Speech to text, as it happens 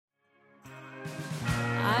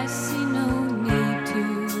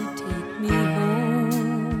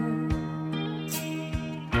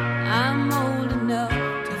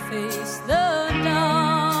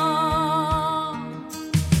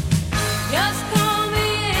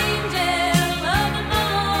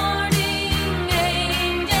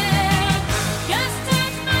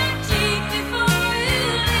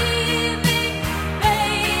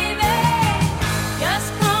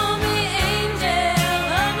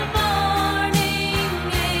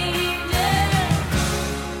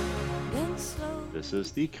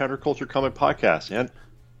is the Counterculture Comic Podcast, and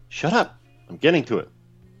shut up, I'm getting to it.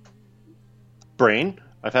 Brain,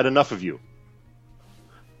 I've had enough of you.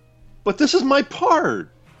 But this is my part!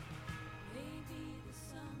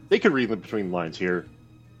 They could read between the lines here.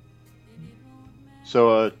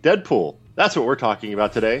 So, Deadpool, that's what we're talking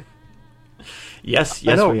about today. Yes,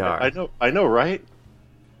 we are. I know, right?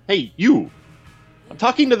 Hey, you! I'm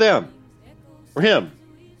talking to them. Or him.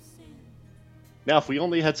 Now, if we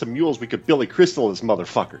only had some mules, we could Billy Crystal this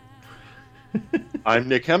motherfucker. I'm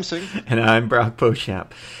Nick Hemsing. And I'm Brock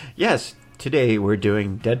Beauchamp. Yes, today we're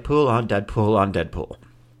doing Deadpool on Deadpool on Deadpool.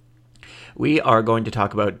 We are going to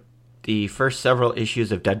talk about the first several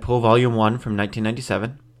issues of Deadpool Volume 1 from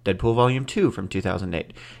 1997, Deadpool Volume 2 from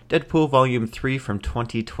 2008, Deadpool Volume 3 from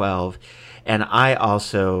 2012, and I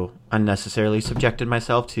also unnecessarily subjected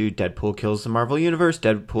myself to Deadpool Kills the Marvel Universe,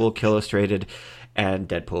 Deadpool Kill Illustrated, and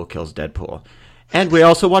Deadpool Kills Deadpool. And we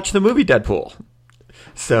also watched the movie Deadpool.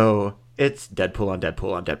 So it's Deadpool on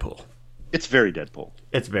Deadpool on Deadpool. It's very Deadpool.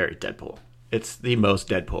 It's very Deadpool. It's the most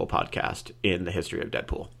Deadpool podcast in the history of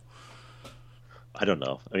Deadpool. I don't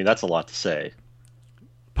know. I mean, that's a lot to say.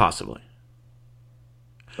 Possibly.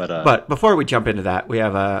 But before we jump into that, we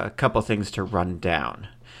have a couple things to run down.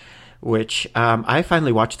 Which, I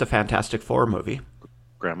finally watched the Fantastic Four movie.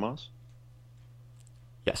 Grandma's?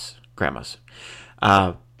 Yes, Grandma's.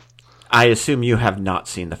 I assume you have not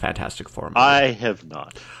seen the Fantastic Four movie. I have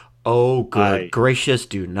not. Oh, good gracious,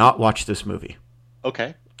 do not watch this movie.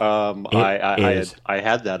 Okay. I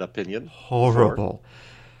had that opinion. Horrible. Before.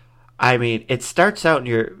 I mean, it starts out and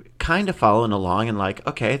you're kind of following along and like,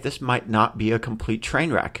 okay, this might not be a complete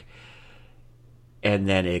train wreck. And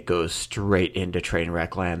then it goes straight into train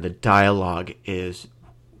wreck land. The dialogue is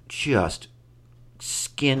just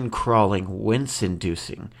skin-crawling,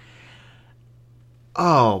 wince-inducing.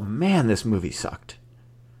 Oh, man, this movie sucked.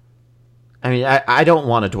 I mean, I don't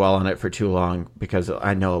want to dwell on it for too long because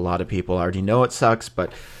I know a lot of people already know it sucks,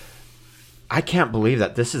 but I can't believe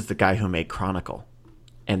that this is the guy who made Chronicle.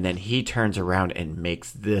 And then he turns around and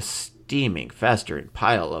makes this steaming, festering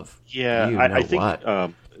pile of I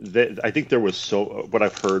think there was what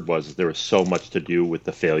I've heard was there was so much to do with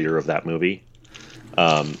the failure of that movie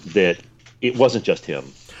that it wasn't just him.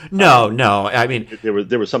 No. I mean,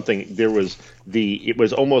 there was something. It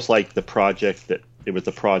was almost like the project that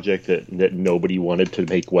nobody wanted to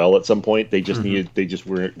make well at some point. They just they just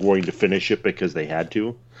weren't going to finish it because they had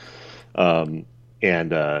to. So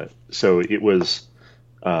it was.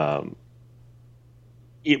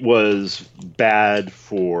 It was bad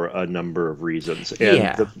for a number of reasons,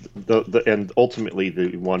 and and ultimately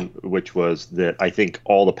the one which was that I think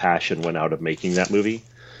all the passion went out of making that movie,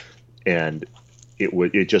 and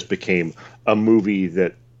it just became a movie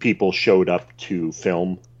that people showed up to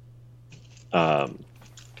film. So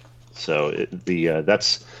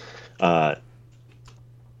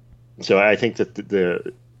I think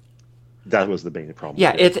that that was the main problem.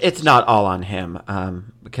 Yeah, it's not all on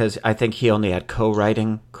him, because I think he only had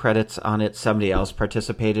co-writing credits on it. Somebody else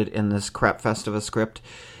participated in this crap fest of a script.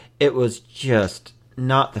 It was just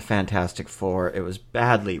not the Fantastic Four. It was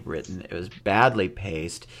badly written. It was badly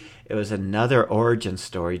paced. It was another origin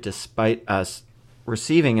story, despite us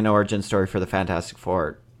receiving an origin story for the Fantastic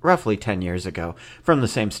Four roughly 10 years ago from the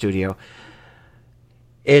same studio.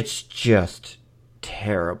 It's just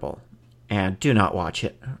terrible, and do not watch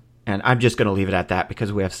it. And I'm just going to leave it at that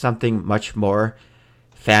because we have something much more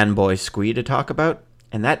fanboy squee to talk about,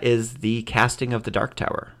 and that is the casting of the Dark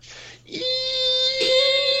Tower.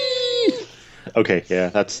 Okay, yeah,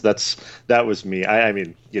 that was me. I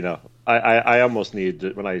mean, I almost needed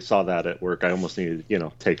to, when I saw that at work, I almost needed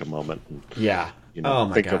to take a moment. And, oh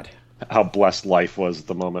my God, of how blessed life was at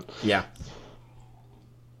the moment. Yeah.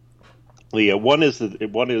 One is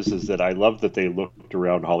that I love that they looked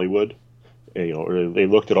around Hollywood. Or they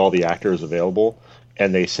looked at all the actors available,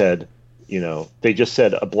 and they said, they just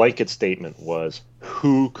said a blanket statement was,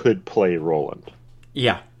 who could play Roland?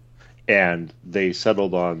 Yeah. And they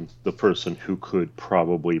settled on the person who could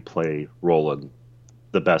probably play Roland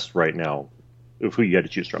the best right now, who you had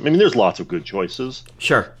to choose from. I mean, there's lots of good choices.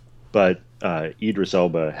 Sure. But Idris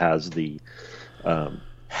Elba has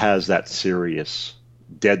that serious,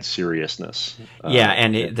 dead seriousness.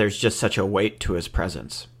 And there's just such a weight to his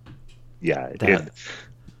presence. Yeah,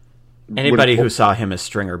 anybody who saw him as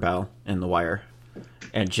Stringer Bell in The Wire,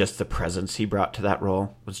 and just the presence he brought to that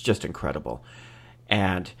role was just incredible.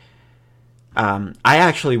 And I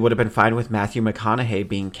actually would have been fine with Matthew McConaughey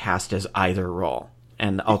being cast as either role,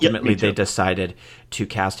 and ultimately they decided to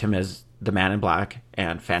cast him as the Man in Black,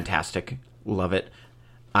 and fantastic, love it.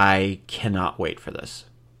 I cannot wait for this.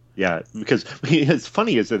 Yeah, because it's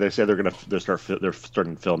funny is that they say they're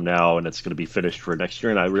starting to film now and it's going to be finished for next year,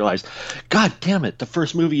 and I realized, God damn it, the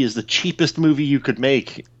first movie is the cheapest movie you could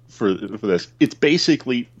make for this. It's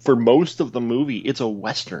basically, for most of the movie, it's a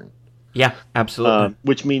Western. Yeah, absolutely.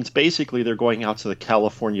 Which means basically they're going out to the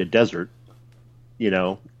California desert,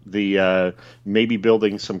 the maybe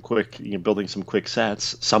building some quick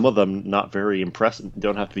sets. Some of them not very impressive.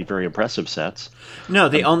 Don't have to be very impressive sets. No,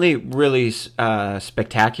 the only really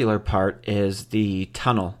spectacular part is the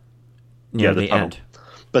tunnel near the tunnel. End.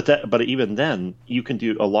 But even then, you can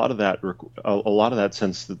do a lot of that. A lot of that,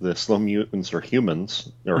 since the slow mutants are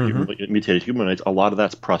humans or mutated humanoids, a lot of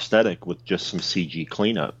that's prosthetic with just some CG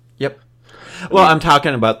cleanup. Yep. Well, I'm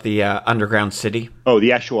talking about the underground city. Oh,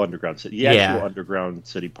 the actual underground city. The actual underground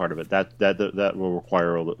city part of it. That will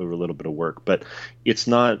require a little bit of work, but it's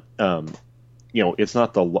not. It's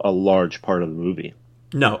not a large part of the movie.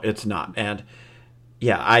 No, it's not. And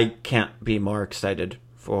yeah, I can't be more excited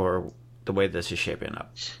for the way this is shaping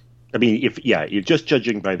up. I mean, you're just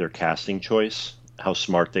judging by their casting choice, how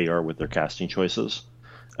smart they are with their casting choices.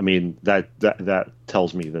 I mean, that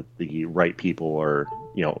tells me that the right people are,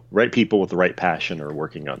 right people with the right passion are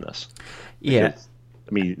working on this. Yeah.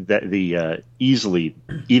 I mean, that easily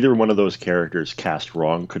either one of those characters cast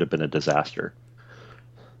wrong could have been a disaster.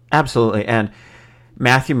 Absolutely. And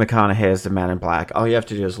Matthew McConaughey as the Man in Black. All you have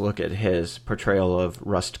to do is look at his portrayal of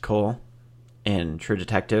Rust Cohle in True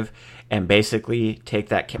Detective and basically take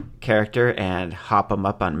that character and hop him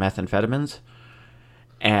up on methamphetamines.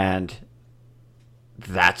 And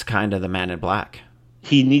that's kind of the Man in Black.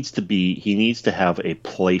 He needs to have a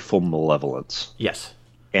playful malevolence. Yes.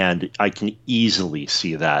 And I can easily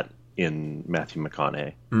see that in Matthew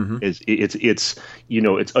McConaughey. Mm-hmm. It's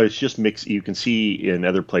just mixed. You can see in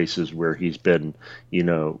other places where he's been,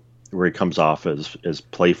 where he comes off as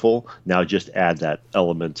playful. Now just add that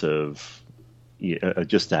element of,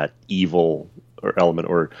 just that evil or element,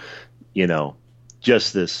 or,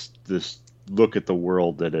 just this look at the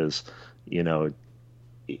world that is,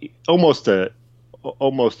 almost a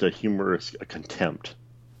humorous contempt.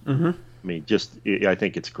 Mm-hmm. I mean, I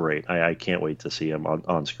think it's great. I can't wait to see him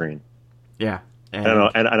on screen. Yeah. And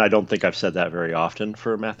I don't think I've said that very often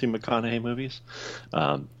for Matthew McConaughey movies,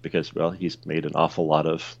 because, well, he's made an awful lot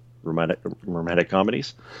of romantic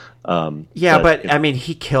comedies. But I mean,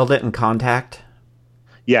 he killed it in Contact.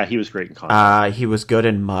 Yeah, he was great in Contact. He was good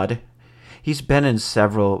in Mud. He's been in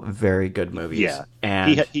several very good movies. Yeah,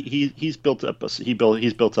 and he's built up some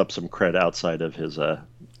cred outside of his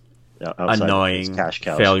annoying cash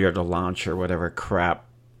cows. Failure to Launch or whatever crap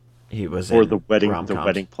he was or in. the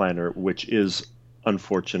wedding planner, which is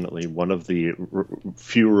unfortunately one of the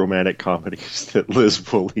few romantic comedies that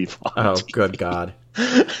Liz will leave on. Oh, good God.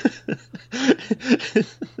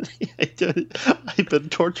 I've been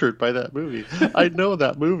tortured by that movie. I know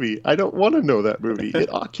that movie. I don't want to know that movie.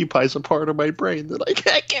 It occupies a part of my brain that I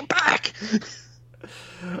can't get back.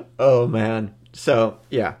 Oh, man. So,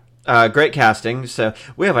 yeah. Great casting. So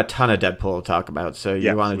we have a ton of Deadpool to talk about. So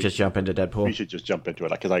you want to just jump into Deadpool? We should just jump into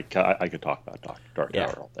it because I could talk about Dark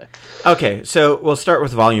Tower all day. Okay, so we'll start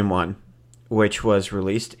with Volume 1, which was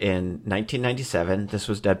released in 1997. This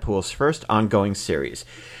was Deadpool's first ongoing series.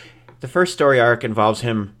 The first story arc involves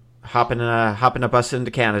him hopping a bus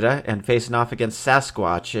into Canada and facing off against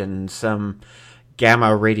Sasquatch in some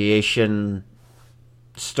gamma radiation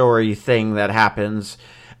story thing that happens.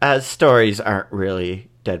 Stories aren't really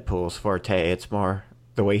Deadpool's forte. It's more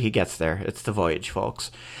the way he gets there. It's the voyage, folks.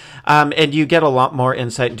 And you get a lot more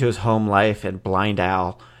insight into his home life and Blind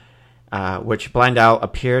Al, which Blind Al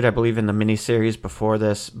appeared, I believe, in the miniseries before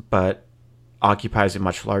this, but occupies a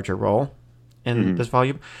much larger role in this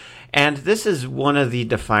volume. And this is one of the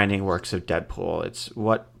defining works of Deadpool. It's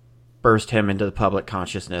what burst him into the public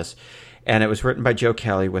consciousness. And it was written by Joe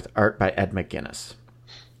Kelly with art by Ed McGuinness.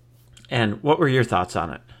 And what were your thoughts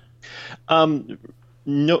on it?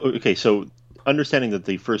 No. Okay, so understanding that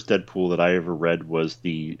the first Deadpool that I ever read was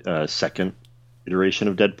the second iteration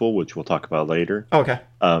of Deadpool, which we'll talk about later. Okay.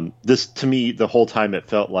 This, to me, the whole time it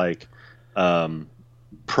felt like proto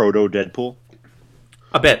Deadpool.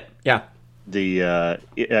 A bit, yeah.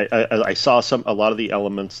 I saw a lot of the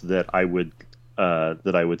elements that I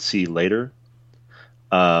would see later.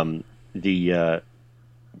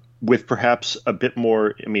 With perhaps a bit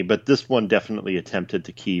more. I mean, but this one definitely attempted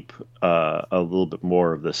to keep a little bit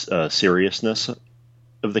more of this seriousness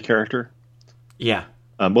of the character. Yeah.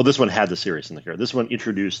 Well, this one had the seriousness in the character. This one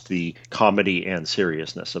introduced the comedy and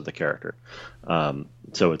seriousness of the character.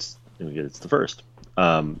 So it's the first.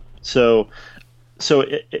 So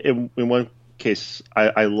in one case,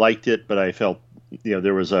 I liked it, but I felt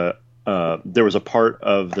there was a there was a part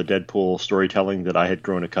of the Deadpool storytelling that I had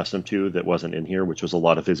grown accustomed to that wasn't in here, which was a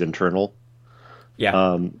lot of his internal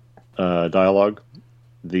dialogue.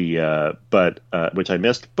 But which I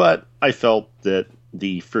missed, but I felt that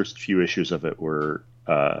the first few issues of it were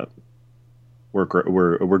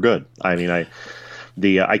good. I mean, I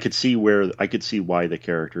could see why the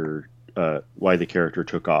character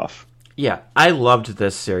took off. Yeah, I loved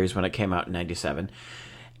this series when it came out in '97,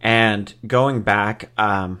 and going back,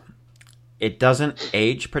 it doesn't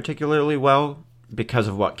age particularly well because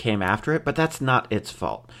of what came after it, but that's not its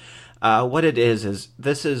fault. What it is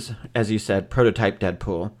this is, as you said, prototype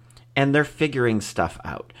Deadpool, and they're figuring stuff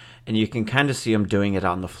out, and you can kind of see them doing it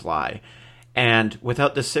on the fly. And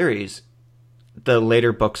without this series, the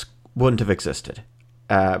later books wouldn't have existed,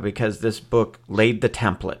 because this book laid the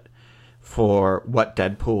template for what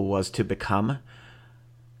Deadpool was to become.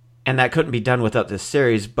 And that couldn't be done without this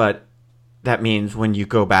series, but that means when you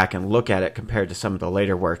go back and look at it compared to some of the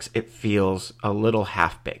later works, it feels a little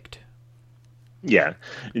half-baked. Yeah,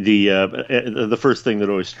 the first thing that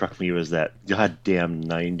always struck me was that goddamn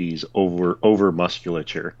 '90s over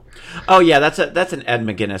musculature. Oh yeah, that's an Ed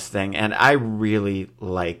McGuinness thing, and I really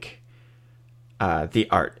like the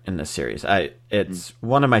art in this series. It's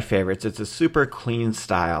one of my favorites. It's a super clean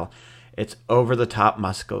style. It's over the top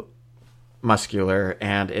muscular,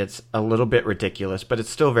 and it's a little bit ridiculous, but it's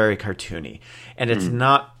still very cartoony. And it's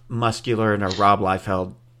not muscular in a Rob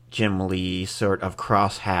Liefeld, Jim Lee sort of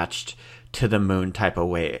cross-hatched to the moon type of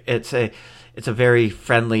way. It's a very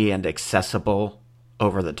friendly and accessible,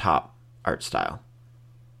 over the top art style.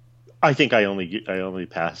 I think I only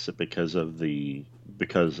pass it because of the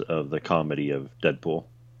comedy of Deadpool.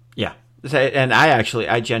 Yeah. And I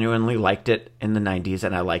genuinely liked it in the '90s,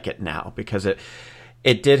 and I like it now because it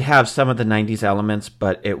did have some of the '90s elements,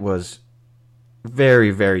 but it was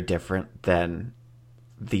very, very different than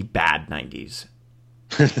the bad '90s.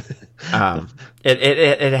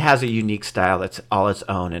 It has a unique style that's all its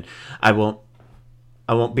own, and I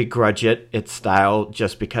won't begrudge its style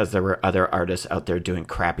just because there were other artists out there doing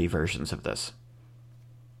crappy versions of this.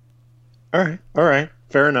 All right,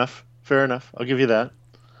 fair enough. I'll give you that.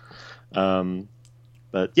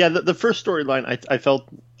 But yeah, the first storyline, I felt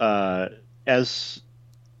as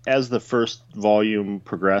the first volume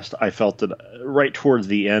progressed, I felt that right towards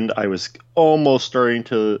the end, I was almost starting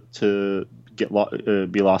to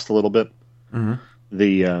be lost a little bit.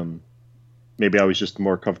 Mm-hmm. Maybe I was just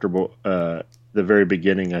more comfortable. The very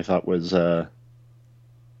beginning I thought was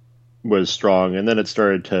strong, and then it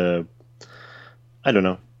started to, I don't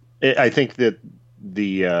know. I think that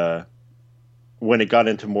when it got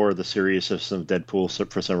into more of the seriousness of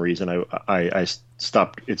Deadpool, for some reason I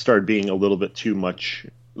stopped. It started being a little too much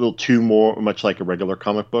like a regular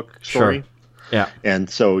comic book story. Sure. Yeah, and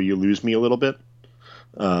so you lose me a little bit.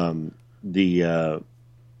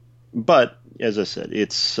 But as I said,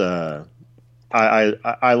 it's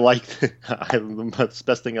I liked the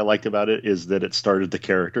best thing I liked about it is that it started the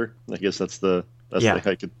character. I guess that's the best thing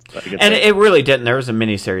I could and say. It really didn't. There was a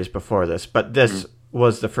miniseries before this, but this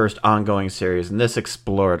was the first ongoing series, and this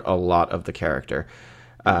explored a lot of the character.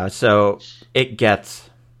 So it gets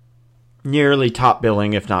nearly top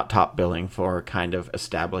billing, if not top billing, for kind of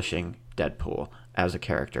establishing Deadpool as a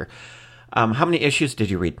character. How many issues did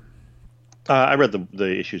you read? I read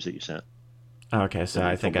the issues that you sent. Okay, so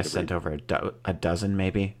I think I sent over a dozen,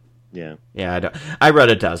 maybe. Yeah. Yeah, I read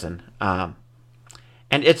a dozen. And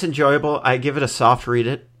it's enjoyable. I give it a soft read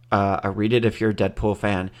it. Read it if you're a Deadpool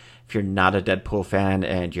fan. If you're not a Deadpool fan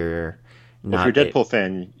and you're not... If you're a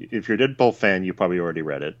Deadpool fan, you probably already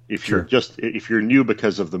read it. If you're new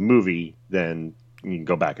because of the movie, then you can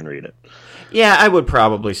go back and read it. Yeah, I would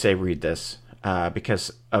probably say read this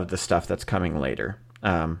because of the stuff that's coming later.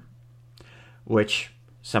 Which,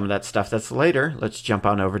 some of that stuff that's later, let's jump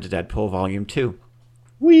on over to Deadpool Volume 2.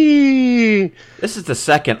 Whee! This is the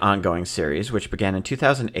second ongoing series, which began in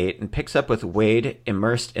 2008 and picks up with Wade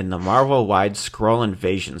immersed in the Marvel-wide Skrull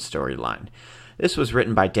Invasion storyline. This was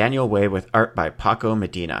written by Daniel Way with art by Paco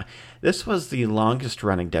Medina. This was the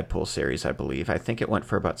longest-running Deadpool series, I believe. I think it went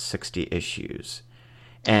for about 60 issues.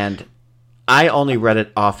 And I only read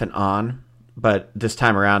it off and on, but this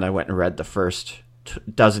time around I went and read the first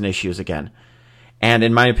dozen issues again. And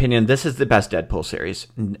in my opinion, this is the best Deadpool series,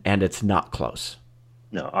 and it's not close.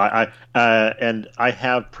 No, and I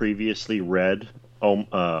have previously read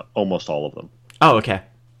almost all of them. Oh, okay.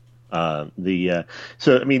 So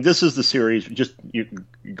I mean, this is the series.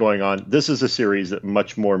 Going on. This is a series that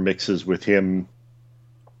much more mixes with him.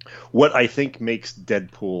 What I think makes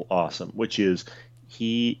Deadpool awesome, which is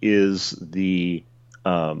he is the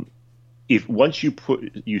if once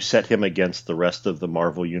you set him against the rest of the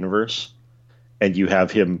Marvel universe, and you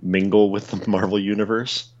have him mingle with the Marvel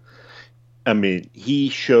universe, I mean, he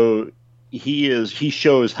shows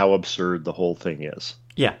how absurd the whole thing is.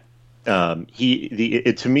 Yeah. To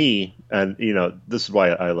me, and this is why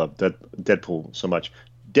I love Deadpool so much.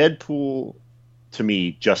 Deadpool, to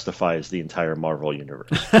me, justifies the entire Marvel universe.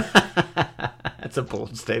 That's a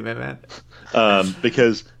bold statement, man.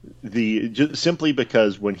 Because simply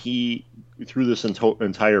because when he through this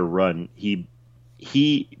entire run, he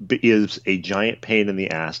is a giant pain in the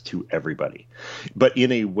ass to everybody, but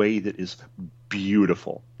in a way that is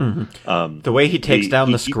beautiful. Mm-hmm. The way he takes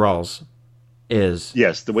down the Skrulls is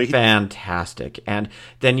the way fantastic. And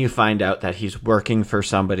then you find out that he's working for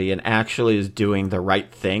somebody and actually is doing the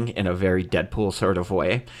right thing in a very Deadpool sort of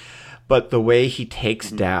way. But the way he takes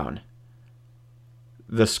down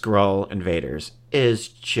the Skrull invaders is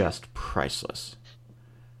just priceless.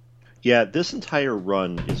 Yeah, this entire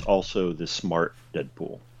run is also the smart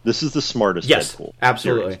Deadpool. This is the smartest Deadpool.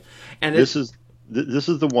 Absolutely. Series. And this is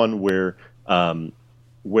the one where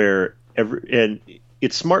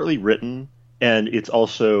it's smartly written, and it's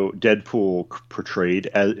also Deadpool portrayed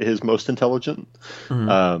as his most intelligent.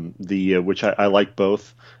 Mm-hmm. Which I like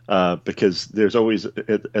both, because there's always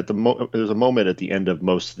there's a moment at the end of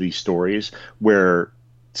most of these stories where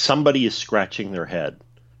somebody is scratching their head,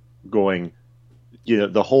 going,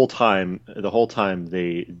 the whole time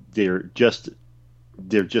they're just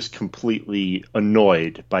completely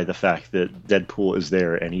annoyed by the fact that Deadpool is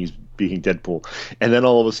there and he's being Deadpool, and then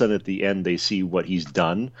all of a sudden at the end they see what he's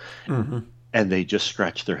done, mm-hmm. and they just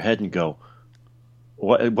scratch their head and go,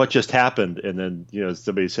 what just happened? And then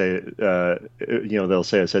somebody say, they'll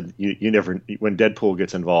say, I said, you never, when Deadpool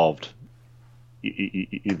gets involved,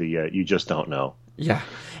 you just don't know. Yeah.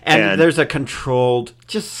 And there's a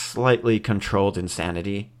just slightly controlled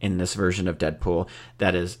insanity in this version of Deadpool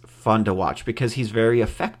that is fun to watch because he's very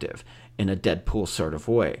effective in a Deadpool sort of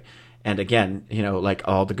way. And again, like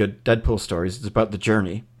all the good Deadpool stories, it's about the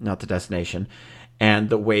journey, not the destination. And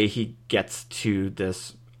the way he gets to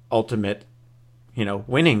this ultimate,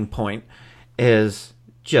 winning point is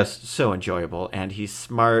just so enjoyable. And he's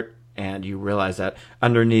smart, and you realize that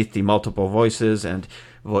underneath the multiple voices and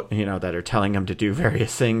that are telling him to do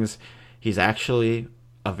various things, he's actually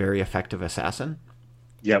a very effective assassin.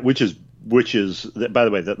 Yeah, which is by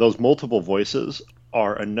the way, those multiple voices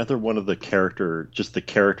are another one of the character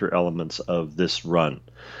elements of this run.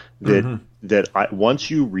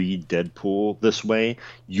 Once you read Deadpool this way,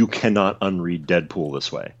 you cannot unread Deadpool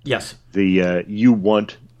this way. Yes. The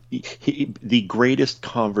greatest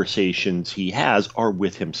conversations he has are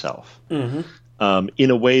with himself. Mm-hmm. In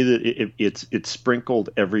a way that it's sprinkled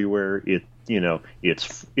everywhere.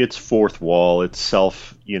 It's fourth wall. It's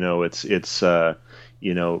self. He knows.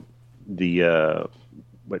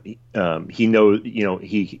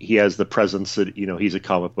 He has the presence that he's a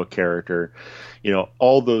comic book character.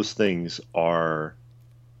 All those things are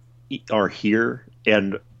here.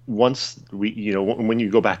 And once when you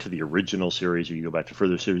go back to the original series or you go back to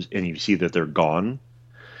further series and you see that they're gone,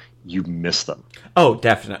 you miss them. Oh,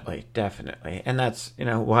 definitely. And that's,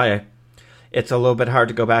 why it's a little bit hard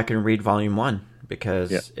to go back and read Volume 1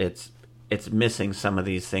 because it's missing some of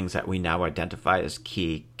these things that we now identify as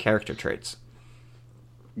key character traits.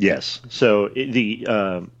 Yes. So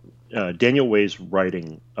Daniel Way's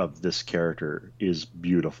writing of this character is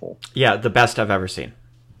beautiful. Yeah, the best I've ever seen.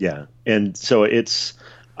 Yeah. And so this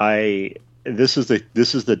is the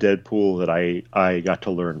Deadpool that I got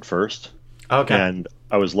to learn first. Okay. And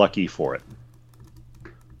I was lucky for it.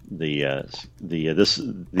 This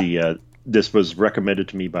was recommended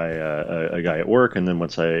to me by a guy at work, and then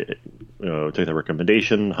once I took the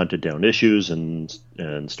recommendation, hunted down issues, and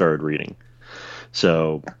started reading.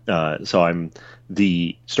 So I'm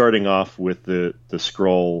starting off with the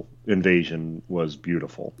Skrull invasion was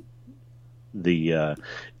beautiful. Did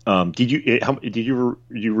you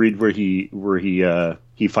read where he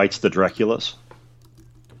fights the Draculas?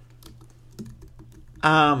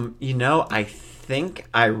 I think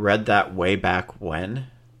I read that way back when.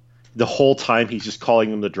 The whole time he's just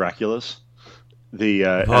calling them the Draculas.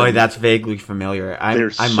 Boy, that's vaguely familiar. I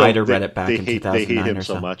might have read it back in 2009 They hate him or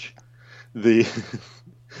so much.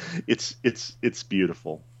 It's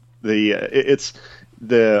beautiful. But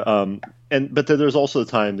there's also the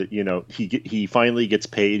time that he finally gets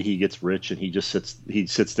paid, he gets rich, and he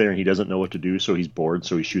sits there and he doesn't know what to do, so he's bored,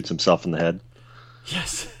 so he shoots himself in the head.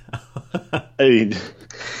 Yes. I mean,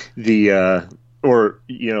 he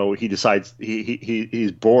decides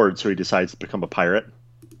he's bored, so he decides to become a pirate,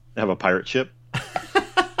 have a pirate ship.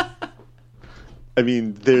 I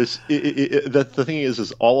mean, the thing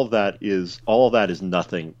is all of that is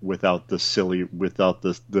nothing without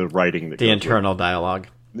the writing that The goes with internal dialogue.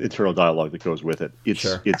 internal dialogue that goes with it.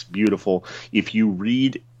 Sure. It's beautiful. If you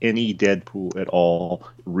read any Deadpool at all,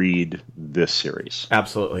 read this series.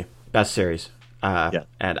 Absolutely. Best series. Yeah.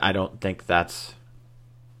 And I don't think it's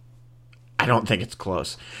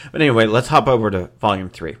close. But anyway, let's hop over to Volume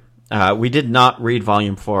 3. We did not read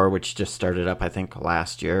Volume 4, which just started up, I think,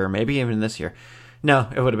 last year, or maybe even this year. No,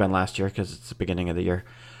 it would have been last year because it's the beginning of the year.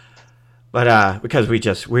 But because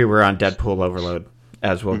we were on Deadpool overload,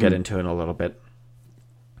 as we'll get into in a little bit.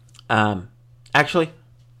 Actually,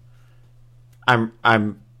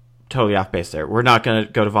 I'm totally off base there. We're not going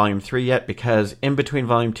to go to Volume 3 yet because in between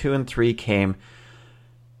Volume 2 and 3 came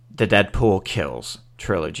the Deadpool Kills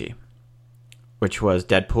trilogy, which was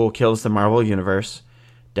Deadpool Kills the Marvel Universe,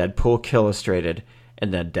 Deadpool Illustrated,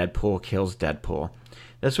 and then Deadpool Kills Deadpool.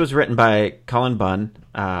 This was written by Cullen Bunn,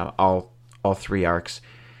 all 3 arcs.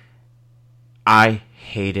 I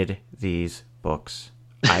hated these books.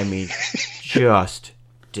 I mean, just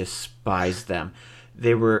despised them.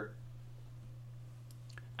 They were...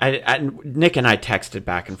 Nick and I texted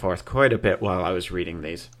back and forth quite a bit while I was reading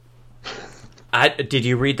these. Did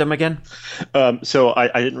you read them again? So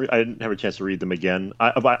I didn't have a chance to read them again.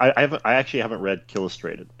 I actually haven't read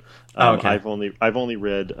Illustrated. Okay. I've only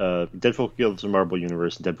read Deadpool Kills the Marvel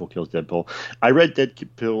Universe and Deadpool Kills Deadpool. I read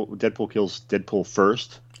Deadpool Kills Deadpool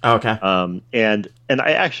first. Okay. And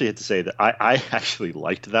I actually have to say that I actually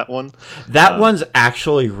liked that one. That one's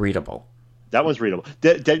actually readable. That one's readable.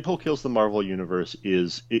 Deadpool Kills the Marvel Universe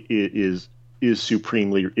is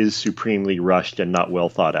supremely rushed and not well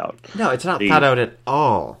thought out. No, it's not thought out at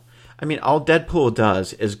all. I mean, all Deadpool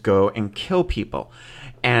does is go and kill people.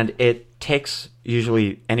 And it takes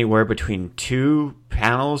usually anywhere between 2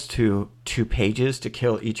 panels to 2 pages to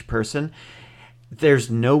kill each person.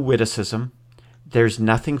 There's no witticism. There's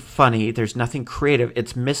nothing funny. There's nothing creative.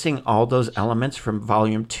 It's missing all those elements from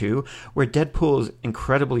Volume 2, where Deadpool is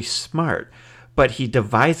incredibly smart, but he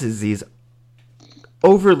devises these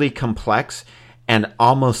overly complex and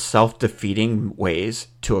almost self-defeating ways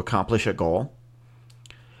to accomplish a goal.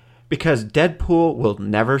 Because Deadpool will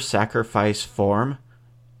never sacrifice form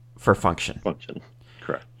for function.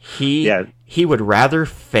 Correct. He would rather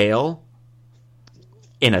fail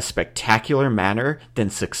in a spectacular manner than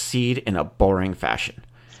succeed in a boring fashion.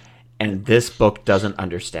 And this book doesn't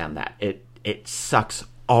understand that. It sucks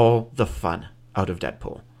all the fun out of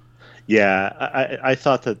Deadpool. Yeah, I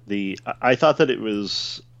thought that it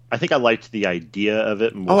was. I think I liked the idea of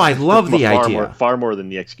it more. Oh, I love the idea far more than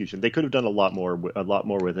the execution. They could have done a lot more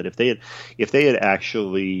with it if they had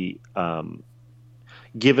actually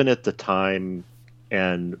given it the time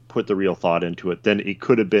and put the real thought into it. Then it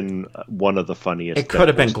could have been one of the funniest. It could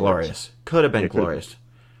have been glorious. Could have been glorious.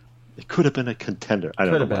 It could have been a contender. I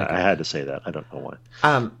don't know why. I had to say that. I don't know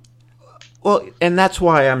why. Well, and that's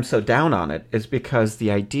why I'm so down on it, is because the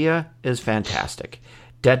idea is fantastic.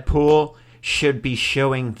 Deadpool should be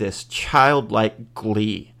showing this childlike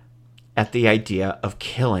glee at the idea of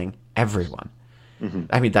killing everyone. Mm-hmm.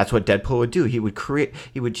 I mean, that's what Deadpool would do. He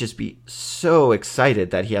would just be so excited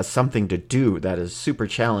that he has something to do that is super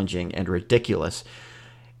challenging and ridiculous.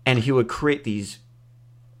 And he would create these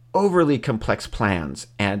overly complex plans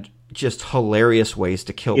and just hilarious ways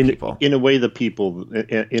to kill people. In a way that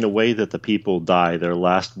the people die, their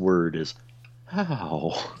last word is,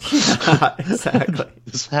 how? Yeah, exactly.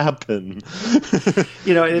 This happened.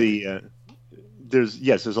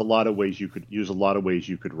 There's a lot of ways you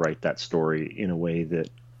could write that story in a way that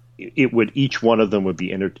each one of them would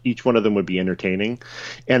be entertaining,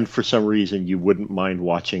 and for some reason you wouldn't mind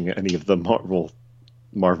watching any of the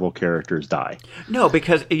Marvel characters die. No,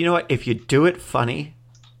 because you know what? If you do it funny,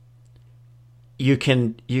 you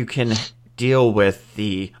can deal with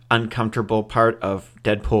the uncomfortable part of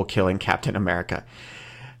Deadpool killing Captain America.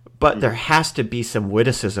 But there has to be some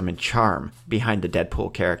witticism and charm behind the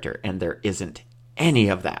Deadpool character, and there isn't any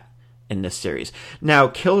of that in this series.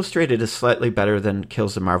 Now, Illustrated is slightly better than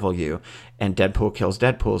Kills the Marvel U, and Deadpool Kills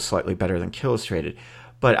Deadpool is slightly better than Illustrated.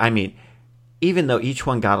 But, I mean, even though each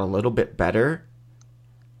one got a little bit better,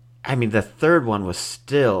 I mean, the third one was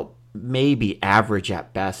still maybe average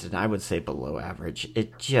at best, and I would say below average.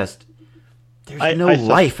 It just... There's no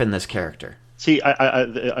life in this character. See,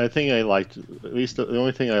 I think I liked, at least the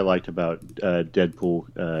only thing I liked about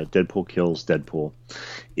Deadpool Kills Deadpool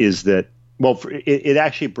is that, well,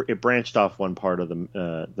 it branched off one part of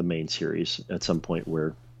the main series at some point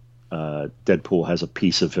where Deadpool has a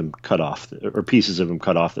piece of him cut off, or pieces of him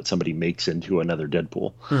cut off that somebody makes into another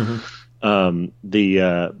Deadpool.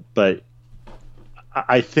 Mm-hmm. But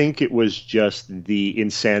I think it was just the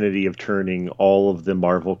insanity of turning all of the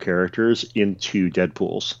Marvel characters into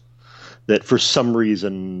Deadpools that for some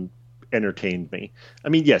reason entertained me. I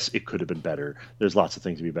mean, yes, it could have been better. There's lots of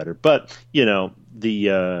things to be better, but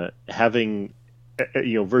the having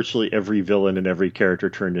virtually every villain and every character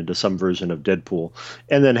turned into some version of Deadpool,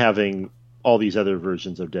 and then having all these other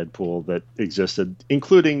versions of Deadpool that existed,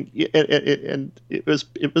 including and it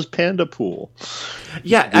was Panda Pool.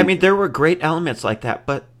 Yeah, I mean there were great elements like that,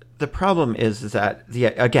 but the problem is that the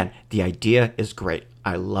idea is great.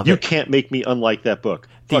 I love it. You can't make me unlike that book.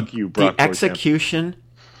 Fuck you, Brock. The execution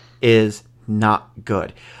is not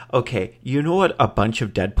good. Okay, you know what a bunch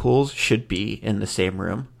of Deadpools should be in the same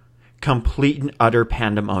room? Complete and utter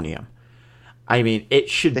pandemonium. I mean, it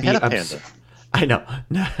should be... They had a panda. I know.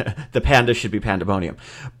 The panda should be pandemonium.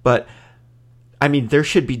 But, I mean, there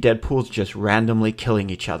should be Deadpools just randomly killing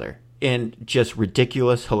each other in just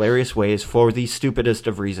ridiculous, hilarious ways for the stupidest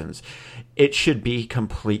of reasons. It should be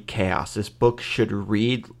complete chaos. This book should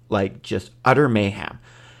read like just utter mayhem.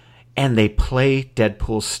 And they play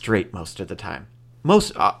Deadpool straight most of the time.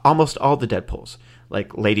 Almost all the Deadpools.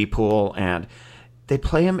 Like Lady Pool, and they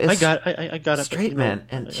play him as I got it, straight man.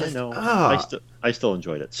 And just, I know. Oh. I still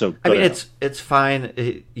enjoyed it. So I mean, it's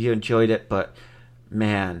fine. You enjoyed it, but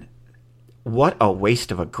man, what a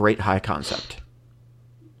waste of a great high concept.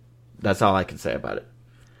 That's all I can say about it.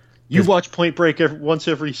 You watch Point Break once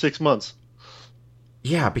every 6 months.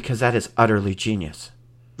 Yeah, because that is utterly genius.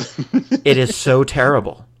 It is so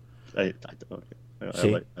terrible. I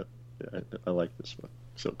like this one.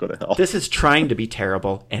 So go to hell. This is trying to be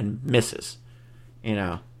terrible and misses. You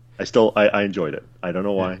know. I enjoyed it. I don't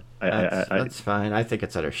know why. That's fine. I think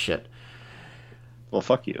it's utter shit. Well,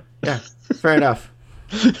 fuck you. Yeah, fair enough.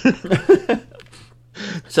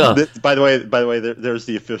 So, by the way, there's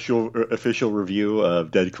the official review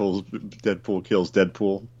of Deadpool Kills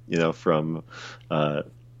Deadpool. From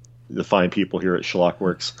the fine people here at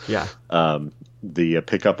Schlockworks. Yeah.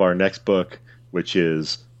 Pick up our next book, which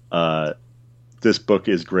is this book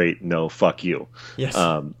is great. No, fuck you. Yes.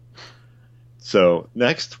 So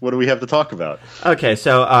next, what do we have to talk about? Okay,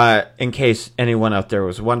 so in case anyone out there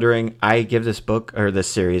was wondering, I give this book or this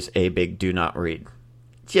series a big do not read.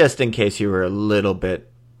 Just in case you were a little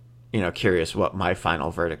bit, curious what my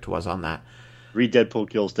final verdict was on that. Read Deadpool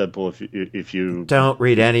Kills Deadpool if you... Don't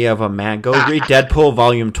read any of them, man. Go read Deadpool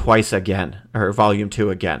Volume 2 again, or Volume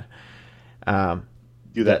 2 again.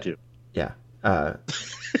 Do that too. Yeah.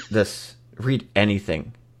 Read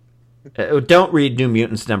anything. Don't read New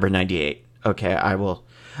Mutants number 98. Okay, I will.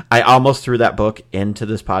 I almost threw that book into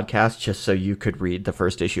this podcast just so you could read the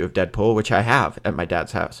first issue of Deadpool, which I have at my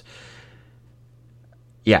dad's house.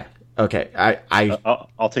 Yeah. Okay.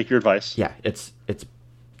 I'll take your advice. Yeah.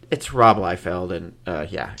 It's Rob Liefeld, and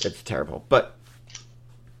yeah, it's terrible. But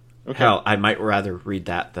hell, I might rather read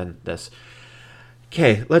that than this.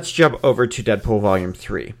 Okay, let's jump over to Deadpool Volume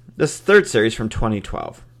 3. This third series from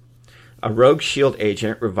 2012. A rogue S.H.I.E.L.D.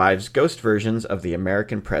 agent revives ghost versions of the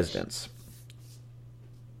American presidents.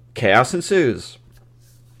 Chaos ensues.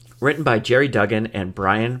 Written by Jerry Duggan and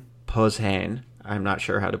Brian Posehn. I'm not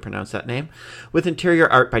sure how to pronounce that name. With interior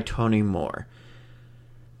art by Tony Moore.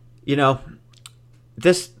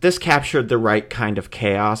 This captured the right kind of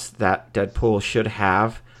chaos that Deadpool should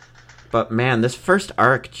have. But man, this first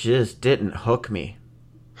arc just didn't hook me.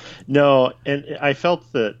 No, and I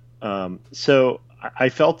felt that... I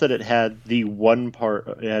felt that it had one part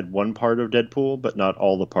of Deadpool, but not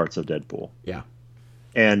all the parts of Deadpool. Yeah.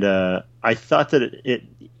 And I thought that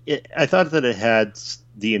it had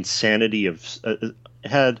the insanity of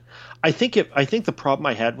I think the problem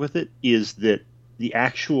I had with it is that the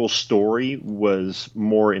actual story was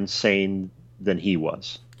more insane than he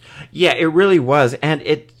was. Yeah, it really was, and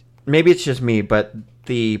maybe it's just me, but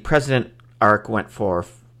the President arc went for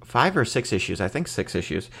 5 or 6 issues. I think 6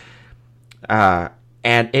 issues, and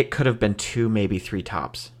it could have been 2, maybe 3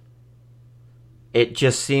 tops. It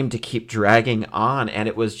just seemed to keep dragging on, and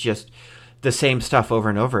it was just the same stuff over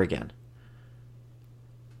and over again.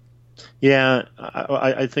 Yeah,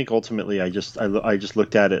 I think ultimately I just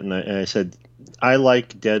looked at it and I said I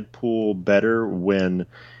like Deadpool better when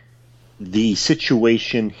the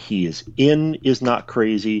situation he is in is not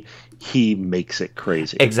crazy. He makes it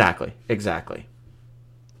crazy. Exactly.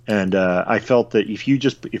 And I felt that if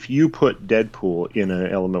you put Deadpool in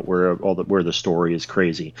an element where the story is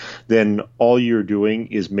crazy, then all you're doing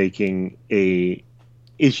is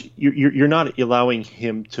you're not allowing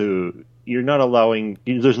him to. You're not allowing.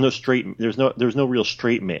 There's no real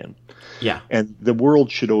straight man. Yeah. And the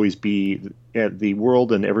world should always be the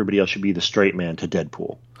world, and everybody else should be the straight man to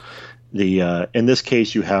Deadpool. In this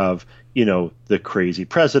case, you have the crazy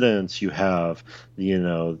presidents. You have,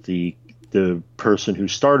 the person who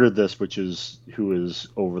started this, who is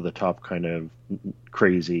over the top kind of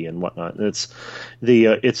crazy and whatnot. And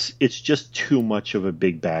it's just too much of a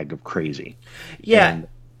big bag of crazy. Yeah, and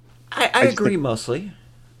I agree mostly.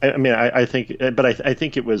 I think, but I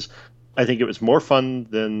think it was more fun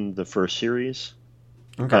than the first series.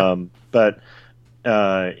 Okay. But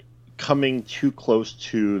coming too close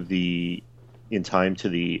in time to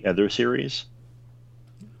the other series,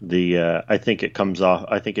 I think it comes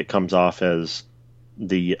off as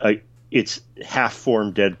it's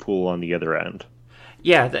half-formed Deadpool on the other end.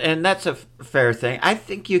 Yeah, and that's a fair thing. I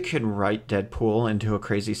think you can write Deadpool into a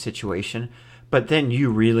crazy situation, but then you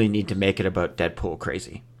really need to make it about Deadpool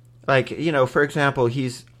crazy. Like, for example,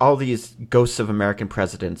 all these ghosts of American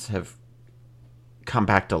presidents have come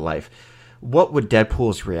back to life. What would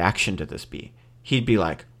Deadpool's reaction to this be? He'd be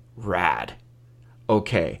like, rad.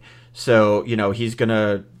 Okay. So, he's going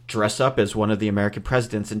to dress up as one of the American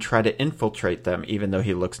presidents and try to infiltrate them, even though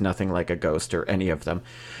he looks nothing like a ghost or any of them.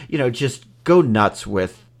 Just go nuts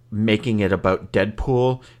with making it about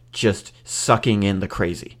Deadpool just sucking in the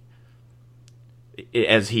crazy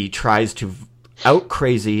as he tries to out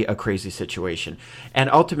crazy a crazy situation. And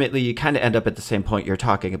ultimately, you kind of end up at the same point you're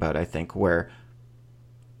talking about, I think, where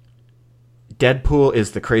Deadpool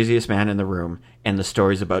is the craziest man in the room, and the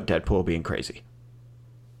story's about Deadpool being crazy.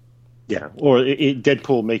 Yeah, or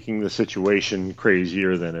Deadpool making the situation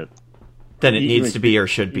crazier than it needs to be, or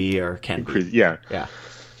should be, or can be. Yeah, yeah.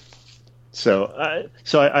 So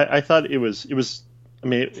I thought it was. I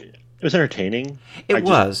mean, it was entertaining. It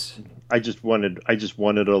was. I just wanted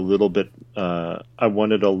a little bit. I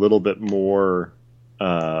wanted a little bit more.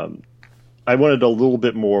 I wanted a little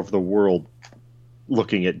bit more of the world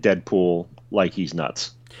looking at Deadpool like he's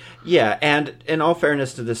nuts. Yeah, and in all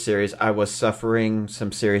fairness to this series, I was suffering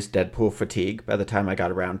some serious Deadpool fatigue by the time I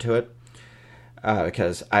got around to it,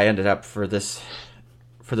 because I ended up for this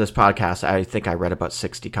podcast, I think I read about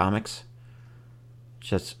 60 comics.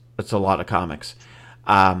 It's a lot of comics.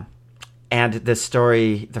 And this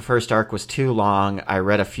story, the first arc was too long. I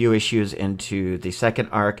read a few issues into the second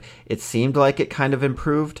arc. It seemed like it kind of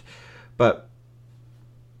improved, but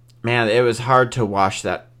man, it was hard to wash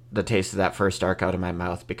the taste of that first arc out of my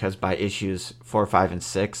mouth, because by issues 4, 5, and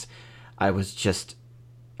 6, I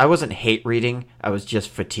wasn't hate reading. I was just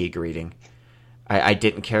fatigue reading. I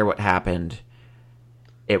didn't care what happened.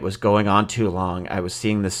 It was going on too long. I was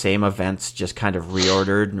seeing the same events just kind of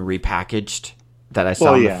reordered and repackaged that I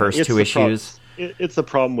saw in the first two issues. It's the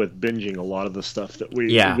problem with binging a lot of the stuff that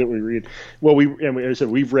we read. Well,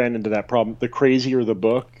 we've ran into that problem. The crazier the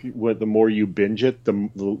book, the more you binge it, the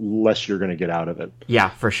less you're going to get out of it. Yeah,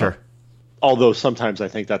 for sure. Although sometimes I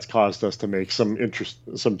think that's caused us to make some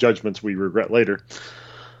judgments we regret later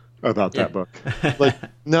about that book. Like,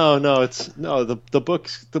 the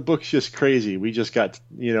book's just crazy. We just got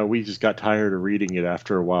tired of reading it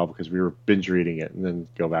after a while because we were binge reading it, and then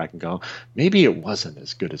go back and go, maybe it wasn't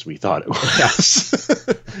as good as we thought it was.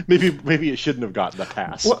 maybe it shouldn't have gotten the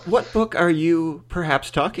pass. What book are you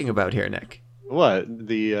perhaps talking about here, Nick? What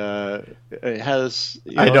it has?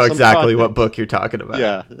 I know exactly what book you're talking about.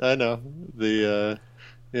 Yeah, I know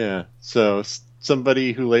So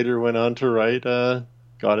somebody who later went on to write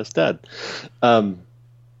God is Dead.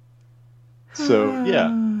 So yeah.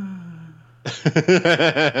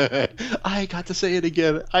 I got to say it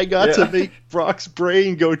again. I got to make Brock's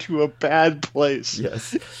brain go to a bad place.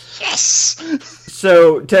 Yes. Yes.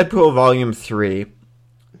 So Deadpool Volume 3.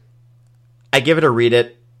 I give it a read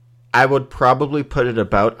it. I would probably put it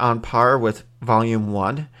about on par with Volume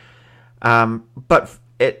 1. But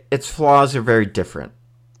its flaws are very different.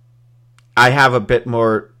 I have a bit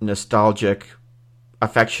more nostalgic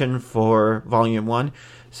affection for Volume 1,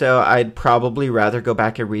 so I'd probably rather go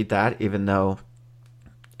back and read that, even though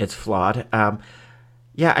it's flawed.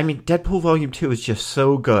 Deadpool Volume 2 is just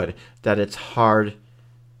so good that it's hard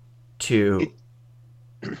to...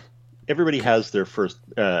 Everybody has their first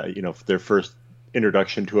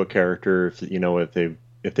introduction to a character,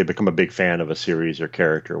 if they become a big fan of a series or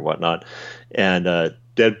character or whatnot. And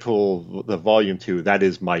Deadpool, the Volume 2, that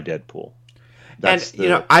is my Deadpool. I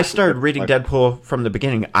started reading Deadpool from the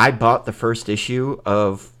beginning. I bought the first issue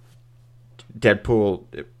of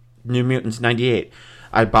Deadpool New Mutants 98.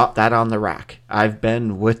 I bought that on the rack. I've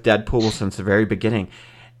been with Deadpool since the very beginning,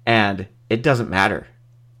 and it doesn't matter.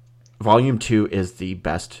 Volume 2 is the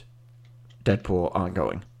best Deadpool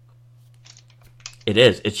ongoing. It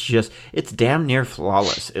is. It's damn near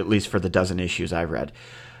flawless, at least for the dozen issues I've read.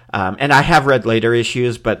 And I have read later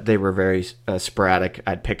issues, but they were very sporadic.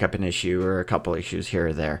 I'd pick up an issue or a couple issues here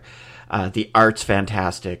or there. The art's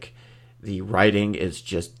fantastic. The writing is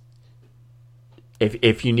just,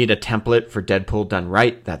 if you need a template for Deadpool done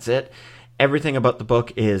right, that's it. Everything about the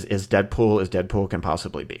book is Deadpool as Deadpool can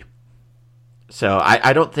possibly be. So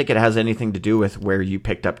I don't think it has anything to do with where you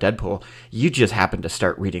picked up Deadpool. You just happened to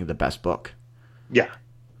start reading the best book. Yeah.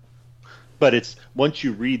 But it's once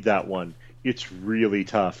you read that one, it's really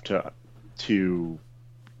tough to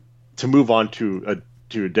move on to a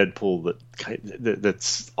Deadpool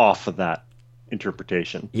that's off of that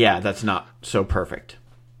interpretation. Yeah, that's not so perfect.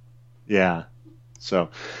 Yeah. So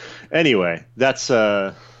anyway, that's but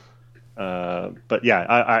yeah,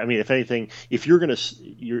 I mean, if anything, if you're gonna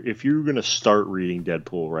start reading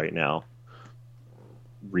Deadpool right now,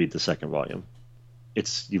 read the second volume.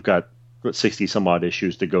 You've got 60 some odd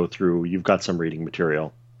issues to go through. You've got some reading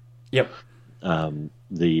material. Yep.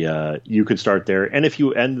 You can start there, and if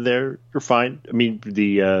you end there, you're fine. I mean, but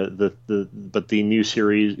the new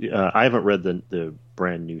series, I haven't read the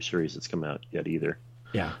brand new series that's come out yet either.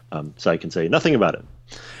 Yeah. So I can say nothing about it.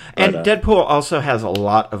 And Deadpool also has a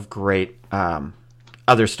lot of great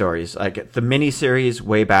other stories, like the miniseries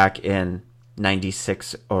way back in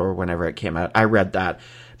 '96 or whenever it came out. I read that,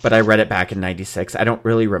 but I read it back in '96. I don't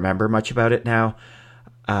really remember much about it now,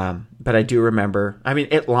 but I do remember. I mean,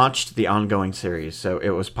 it launched the ongoing series, so it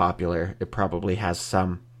was popular. It probably has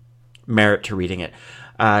some merit to reading it.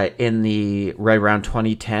 In the right around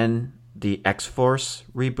 2010, the X-Force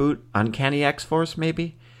reboot, Uncanny X-Force,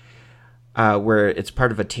 maybe. Where it's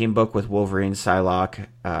part of a team book with Wolverine, Psylocke,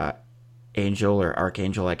 Angel or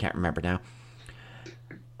Archangel, I can't remember now.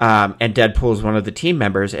 And Deadpool is one of the team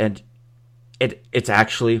members, and it's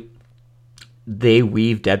actually, they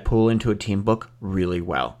weave Deadpool into a team book really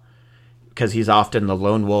well. Because he's often the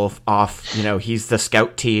lone wolf he's the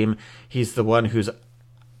scout team. He's the one who's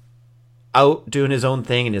out doing his own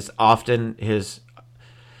thing, and is often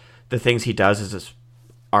the things he does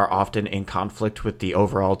are often in conflict with the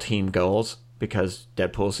overall team goals, because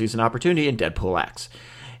Deadpool sees an opportunity and Deadpool acts.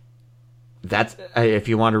 That's if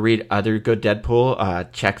you want to read other good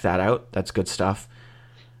Deadpool, check that out. That's good stuff.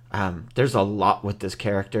 There's a lot with this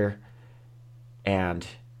character, and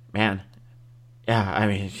man, yeah, I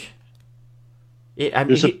mean,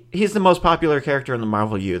 he's the most popular character in the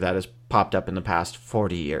Marvel U that has popped up in the past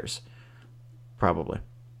 40 years, probably.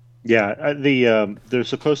 Yeah, there's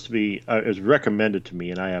supposed to be. It was recommended to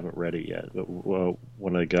me, and I haven't read it yet. But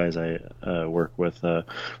one of the guys I work with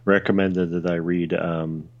recommended that I read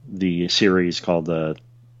the series called the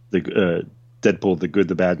Deadpool: The Good,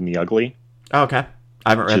 the Bad, and the Ugly. Oh, okay, I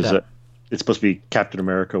haven't read that. It's supposed to be Captain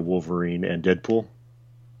America, Wolverine, and Deadpool.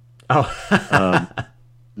 Oh,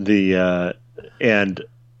 and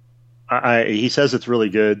he says it's really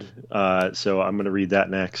good, so I'm going to read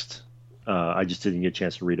that next. I just didn't get a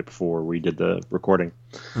chance to read it before we did the recording.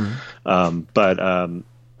 Mm-hmm. I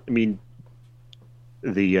mean,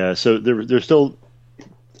 so there's still,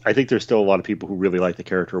 I think there's still a lot of people who really like the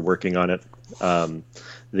character working on it.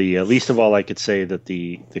 Least of all, I could say that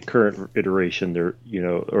the current iteration or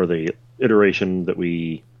the iteration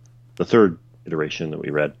the third iteration that we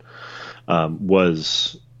read,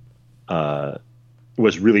 was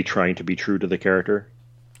really trying to be true to the character.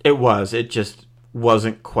 It was. It just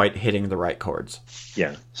wasn't quite hitting the right chords.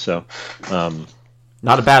 Yeah, so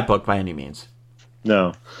not a bad book by any means.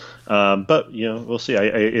 No, but we'll see.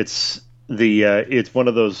 It's one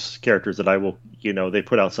of those characters that I will, they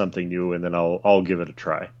put out something new and then I'll give it a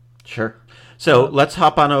try. Sure. So let's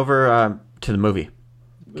hop on over to the movie,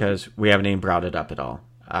 because we haven't even brought it up at all.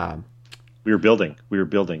 We were building.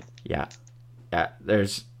 Yeah.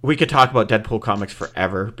 We could talk about Deadpool comics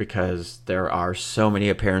forever, because there are so many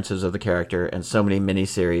appearances of the character and so many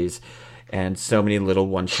miniseries and so many little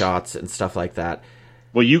one-shots and stuff like that.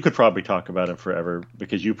 Well, you could probably talk about it forever,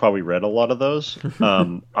 because you probably read a lot of those.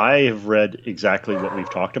 I have read exactly what we've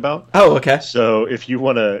talked about. Oh, okay. So if you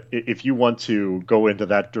want to go into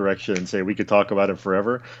that direction and say we could talk about it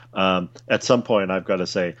forever, at some point I've got to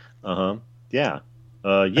say, yeah,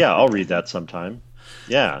 I'll read that sometime.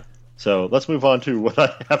 Yeah. So let's move on to what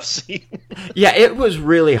I have seen. Yeah, it was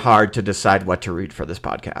really hard to decide what to read for this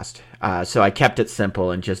podcast. So I kept it simple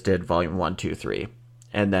and just did volume 1, 2, 3.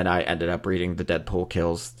 And then I ended up reading the Deadpool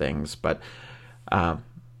kills things. But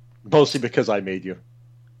mostly because I made you.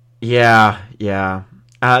 Yeah.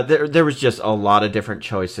 There was just a lot of different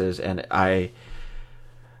choices. And I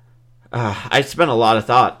spent a lot of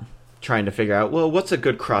thought trying to figure out, well, what's a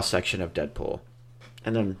good cross-section of Deadpool?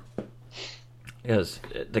 And then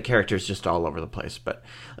the character's just all over the place. But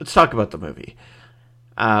let's talk about the movie,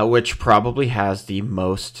 which probably has the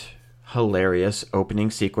most hilarious opening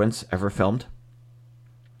sequence ever filmed.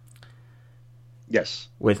 Yes.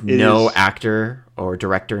 With no actor or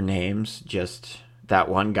director names, just that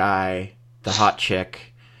one guy, the hot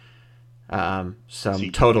chick, some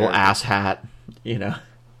CG total character. asshat, you know.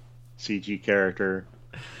 CG character.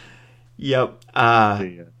 Yep.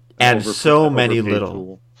 And so many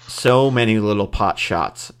little pot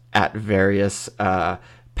shots at various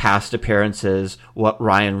past appearances, what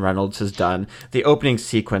Ryan Reynolds has done. The opening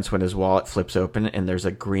sequence when his wallet flips open and there's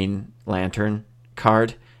a Green Lantern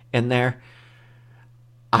card in there.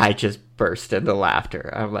 I just burst into laughter.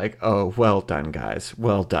 I'm like, oh, well done, guys.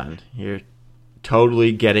 Well done. You're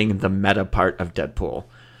totally getting the meta part of Deadpool.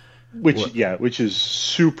 Which is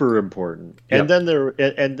super important. Yep.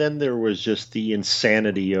 And then there was just the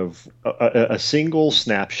insanity of a single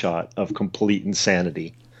snapshot of complete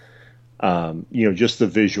insanity. Just the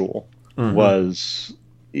visual was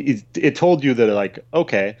it told you that, like,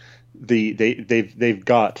 okay, they've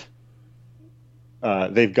got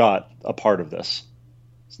a part of this.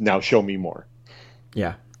 Now show me more.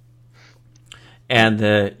 Yeah. And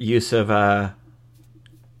the use of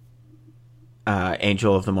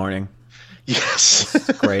Angel of the Morning. Yes.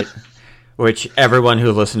 It's great. Which everyone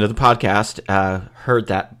who listened to the podcast heard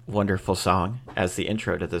that wonderful song as the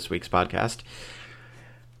intro to this week's podcast.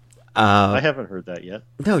 I haven't heard that yet.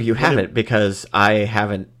 No, you haven't, because I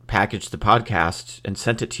haven't packaged the podcast and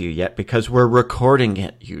sent it to you yet, because we're recording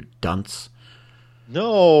it, you dunce.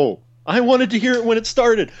 No. I wanted to hear it when it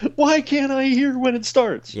started. Why can't I hear when it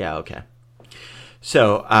starts? Yeah, okay.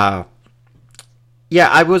 So, I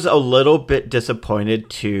was a little bit disappointed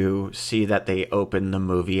to see that they opened the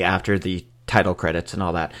movie after the title credits and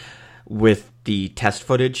all that with the test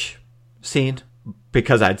footage scene,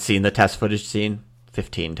 because I'd seen the test footage scene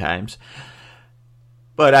 15 times.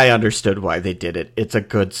 But I understood why they did it. It's a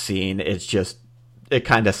good scene. It's just, it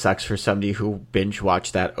kind of sucks for somebody who binge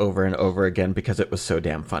watched that over and over again because it was so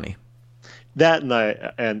damn funny. That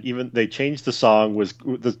and even they changed the song,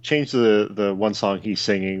 changed the one song he's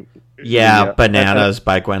singing. Yeah, Bananas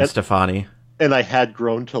by Gwen Stefani. And I had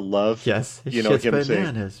grown to love. Yes, him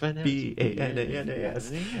bananas, saying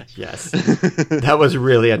B-A-N-A-N-A-S. Yes, that was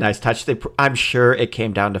really a nice touch. I'm sure it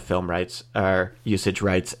came down to film rights, or usage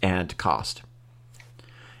rights, and cost.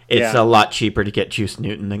 It's a lot cheaper to get Juice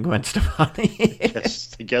Newton than Gwen Stefani.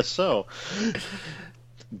 I guess so.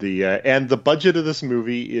 And the budget of this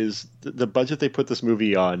movie is the budget they put this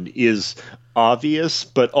movie on is obvious,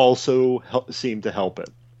 but also seemed to help it.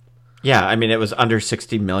 Yeah, I mean, it was under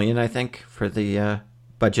 $60 million, I think, for the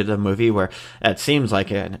budget of the movie, where it seems like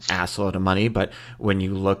an assload of money, but when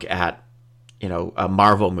you look at, a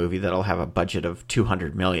Marvel movie that'll have a budget of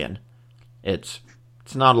 $200 million, it's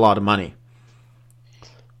not a lot of money.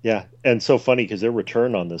 Yeah, and so funny because their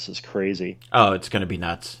return on this is crazy. Oh, it's going to be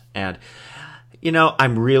nuts. And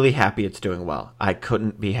I'm really happy it's doing well. I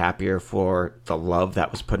couldn't be happier for the love that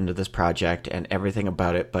was put into this project and everything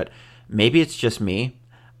about it, but maybe it's just me.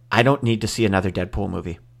 I don't need to see another Deadpool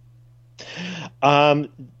movie.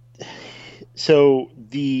 So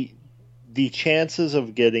the chances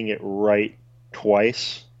of getting it right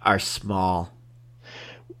twice are small.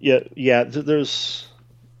 Yeah. There's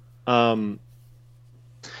the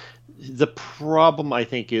problem, I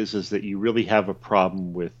think, is that you really have a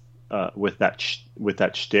problem with that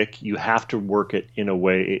shtick. You have to work it in a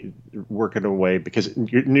way because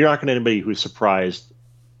you're not going to anybody who's surprised,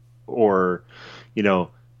 or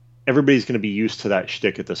everybody's going to be used to that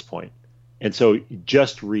shtick at this point. And so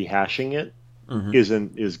just rehashing it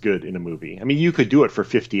is good in a movie. I mean, you could do it for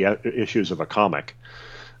 50 issues of a comic,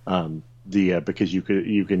 because you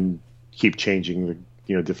can keep changing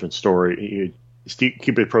the different story. You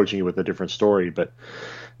keep approaching it with a different story, but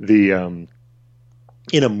in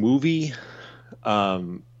a movie,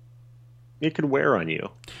 it could wear on you.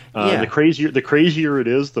 The crazier it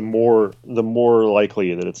is, the more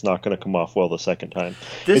likely that it's not going to come off well the second time.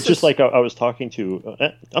 It's just like I was talking to.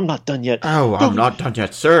 I'm not done yet. Oh, I'm not done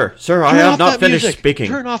yet, sir. Sir, I have not finished speaking.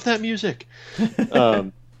 Turn off that music.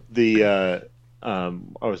 I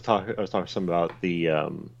was talking to some about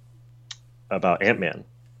Ant-Man.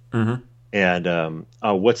 Mm-hmm. And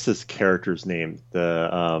what's this character's name?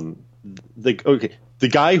 The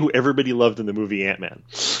guy who everybody loved in the movie Ant-Man.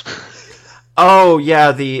 Oh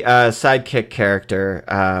yeah, the sidekick character.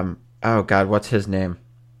 Oh God, what's his name?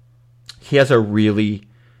 He has a really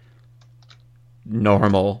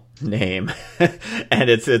normal name, and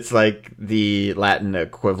it's like the Latin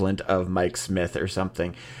equivalent of Mike Smith or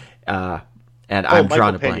something. And I'm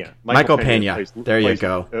drawing a blank. Michael Pena. There you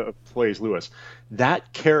go. Plays Lewis.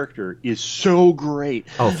 That character is so great.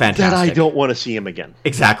 Oh, fantastic! That I don't want to see him again.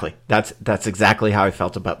 Exactly. That's exactly how I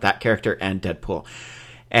felt about that character and Deadpool.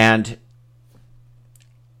 And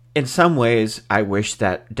in some ways, I wish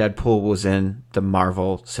that Deadpool was in the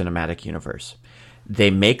Marvel Cinematic Universe.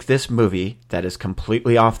 They make this movie that is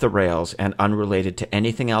completely off the rails and unrelated to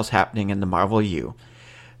anything else happening in the Marvel U.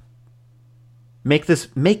 Make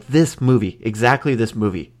this movie, exactly this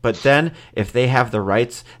movie. But then, if they have the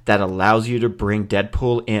rights, that allows you to bring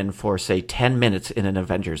Deadpool in for, say, 10 minutes in an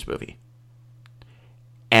Avengers movie.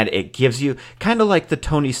 And it gives you kind of like the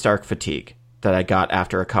Tony Stark fatigue that I got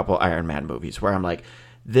after a couple Iron Man movies, where I'm like,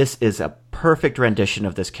 this is a perfect rendition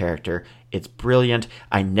of this character. It's brilliant.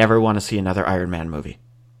 I never want to see another Iron Man movie.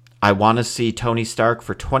 I want to see Tony Stark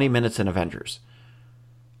for 20 minutes in Avengers.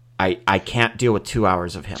 I can't deal with 2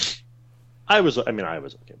 hours of him. I was okay.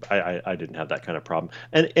 But I didn't have that kind of problem.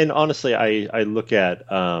 And honestly, I look at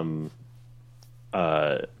Deadpool,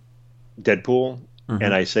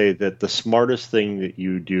 and I say that the smartest thing that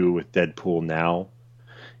you do with Deadpool now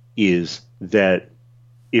is that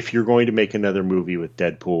if you're going to make another movie with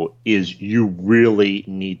Deadpool, is you really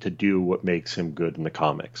need to do what makes him good in the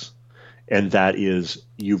comics. And that is,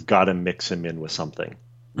 you've got to mix him in with something.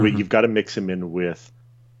 You've got to mix him in with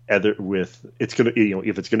it's going to,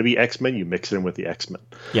 if it's going to be X-Men, you mix it in with the X-Men.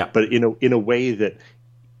 Yeah. But in a way that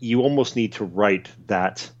you almost need to write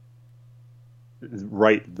those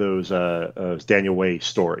Daniel Way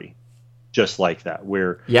story just like that,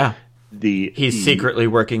 where he's secretly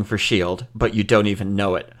working for S.H.I.E.L.D., but you don't even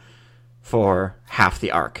know it for half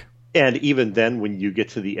the arc. And even then, when you get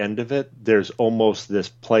to the end of it, there's almost this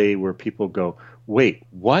play where people go, wait,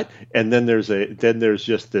 what? And then there's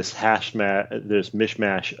just this this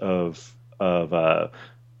mishmash of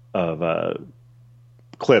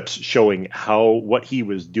clips showing what he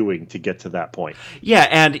was doing to get to that point. Yeah,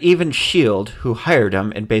 and even S.H.I.E.L.D., who hired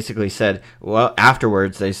him and basically said, well,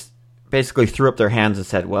 afterwards they basically threw up their hands and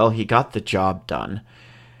said, well, he got the job done.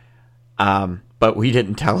 But we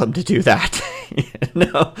didn't tell him to do that.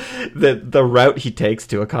 No, the route he takes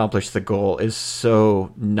to accomplish the goal is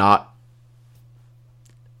so not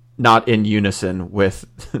in unison with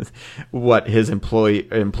what his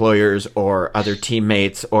employers or other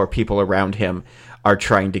teammates or people around him are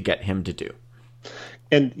trying to get him to do.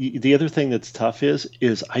 And the other thing that's tough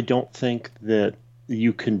is I don't think that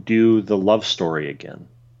you can do the love story again.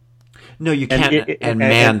 No, you can't.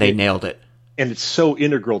 And they nailed it. And it's so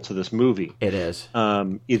integral to this movie. It is.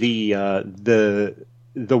 The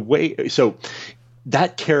way, so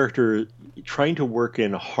that character, trying to work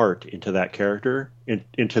in heart into that character,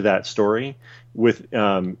 into that story, with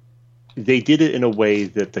they did it in a way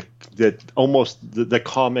that the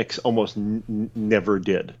comics almost never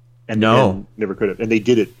did, and never could have, and they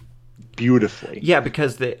did it beautifully. Yeah,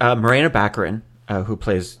 because Morena Baccarin, who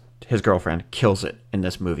plays his girlfriend, kills it in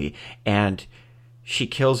this movie, and she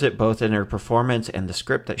kills it both in her performance and the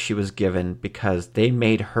script that she was given, because they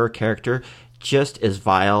made her character just as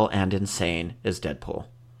vile and insane as Deadpool.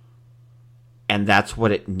 And that's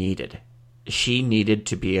what it needed. She needed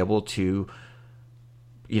to be able to,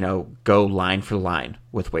 go line for line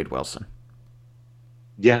with Wade Wilson.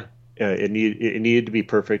 Yeah, it needed to be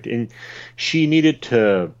perfect, and she needed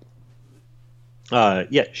to.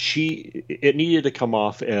 It needed to come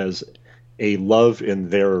off as a love in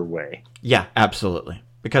their way. Yeah, absolutely.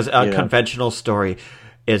 Because a conventional story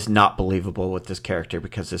is not believable with this character,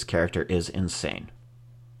 because this character is insane.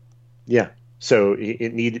 Yeah. So he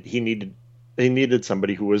needed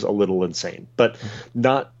somebody who was a little insane, but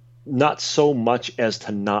not so much as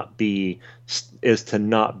to not be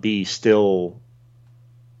still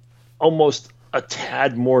almost a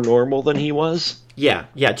tad more normal than he was. Yeah,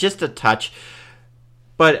 just a touch.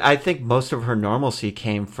 But I think most of her normalcy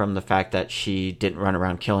came from the fact that she didn't run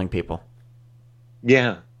around killing people.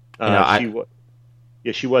 Yeah,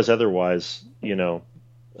 she was otherwise, she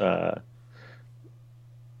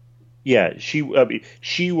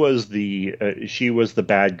was the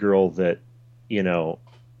bad girl that,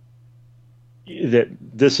 that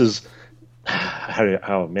this is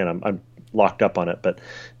I'm locked up on it, but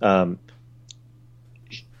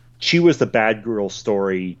she was the bad girl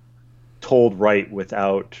story told right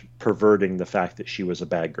without perverting the fact that she was a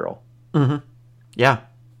bad girl. Mm-hmm. Yeah.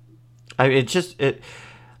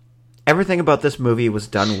 Everything about this movie was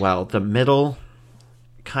done well. The middle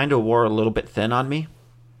kind of wore a little bit thin on me.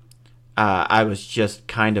 I was just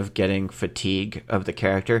kind of getting fatigue of the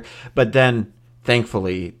character. But then,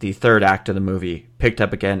 thankfully, the third act of the movie picked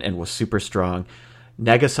up again and was super strong.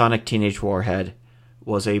 Negasonic Teenage Warhead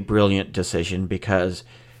was a brilliant decision, because,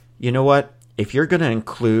 you know what? If you're going to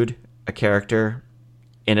include a character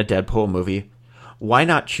in a Deadpool movie, why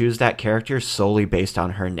not choose that character solely based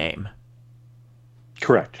on her name?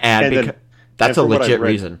 Correct. And that's a legit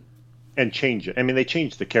reason. and change it. I mean, they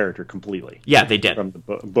changed the character completely. Yeah, they did from the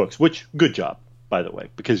books. Which good job, by the way,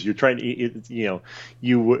 because you're trying to,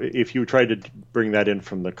 if you tried to bring that in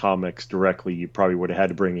from the comics directly, you probably would have had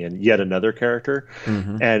to bring in yet another character,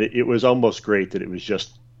 and it was almost great that it was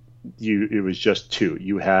just It was just two.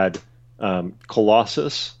 You had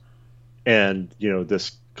Colossus, and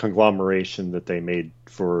this conglomeration that they made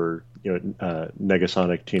for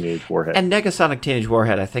Negasonic Teenage Warhead. And Negasonic Teenage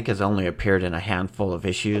Warhead, I think, has only appeared in a handful of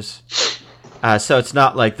issues. So it's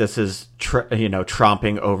not like this is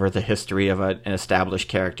tromping over the history of an established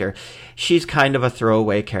character. She's kind of a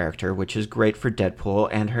throwaway character, which is great for Deadpool,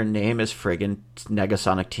 and her name is friggin'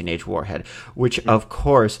 Negasonic Teenage Warhead, which, of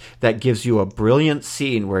course, that gives you a brilliant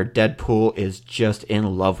scene where Deadpool is just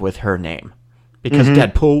in love with her name. Because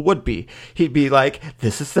Deadpool would be. He'd be like,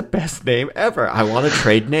 this is the best name ever. I want to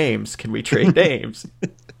trade names. Can we trade names?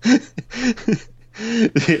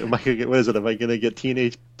 Am I gonna get, what is it? Am I gonna get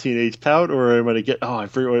teenage pout, or am I gonna get? Oh, I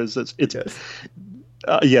forget what it is. It's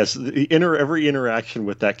yes. Every interaction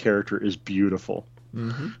with that character is beautiful.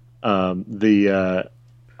 I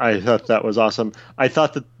thought that was awesome. I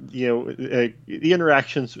thought that the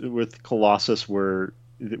interactions with Colossus were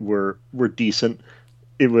decent.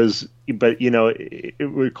 It was, but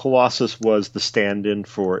Colossus was the stand-in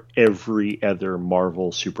for every other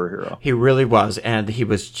Marvel superhero. He really was, and he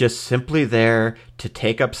was just simply there to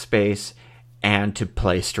take up space and to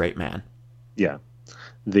play straight man. Yeah,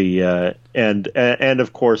 and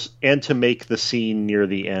of course, and to make the scene near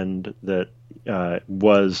the end that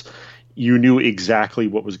was, you knew exactly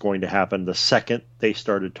what was going to happen the second they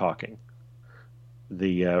started talking.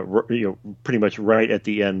 Pretty much right at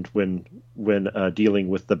the end when dealing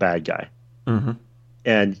with the bad guy,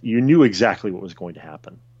 and you knew exactly what was going to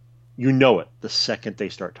happen. You know it the second they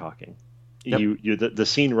start talking. Yep. The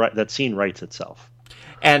scene that scene writes itself.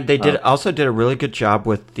 And they also did a really good job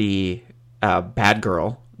with the bad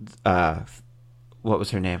girl. What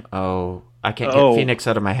was her name? Oh, I can't get Phoenix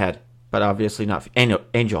out of my head, but obviously not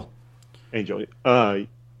Angel. Angel.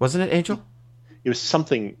 Wasn't it Angel? It was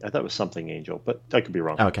something. I thought it was something Angel, but I could be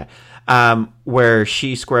wrong. Okay, where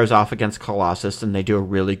she squares off against Colossus, and they do a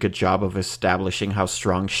really good job of establishing how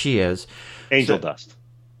strong she is. Angel Dust.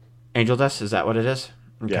 Angel Dust, is that what it is?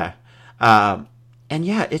 Okay. Yeah. And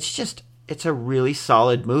yeah, it's a really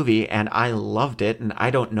solid movie, and I loved it. And I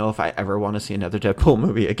don't know if I ever want to see another Deadpool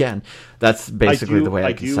movie again. That's basically the way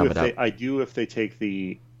I can sum it up. I do if they take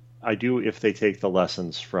the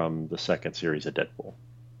lessons from the second series of Deadpool.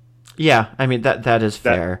 Yeah, I mean that is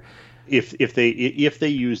fair. If they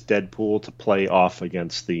use Deadpool to play off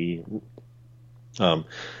against the other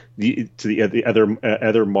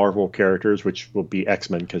Marvel characters, which will be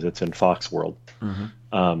X-Men because it's in Fox World.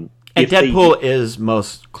 And Deadpool is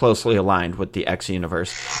most closely aligned with the X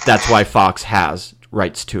universe. That's why Fox has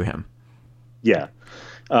rights to him. Yeah,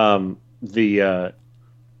 but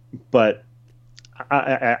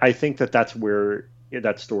I think that's where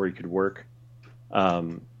that story could work. I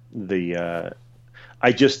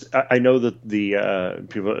know that the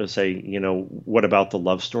people say, what about the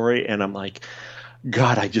love story? And I'm like,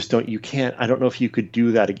 God, I don't know if you could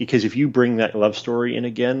do that, because if you bring that love story in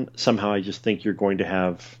again, somehow I just think you're going to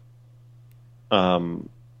have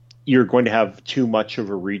too much of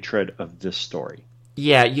a retread of this story.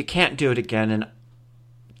 Yeah, you can't do it again. And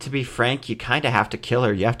to be frank, you kind of have to kill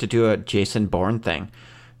her. You have to do a Jason Bourne thing,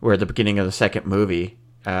 where at the beginning of the second movie,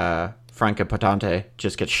 Franca Potente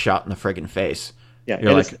just gets shot in the friggin' face. Yeah,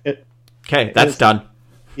 you're like, okay, that's done.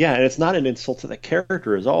 Yeah, and it's not an insult to the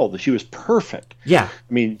character at all. She was perfect. Yeah,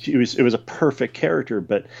 I mean, it was a perfect character,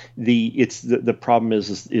 but the problem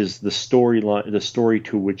is the storyline, the story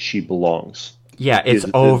to which she belongs. Yeah, it's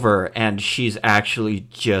over, and she's actually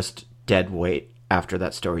just dead weight after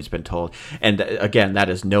that story's been told. And again, that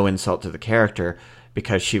is no insult to the character,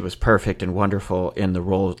 because she was perfect and wonderful in the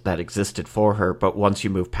role that existed for her. But once you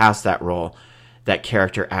move past that role, that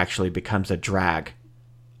character actually becomes a drag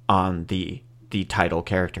on the title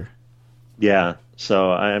character. Yeah. So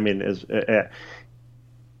I mean, even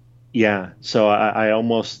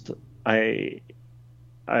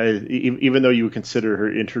though you would consider her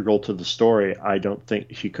integral to the story, I don't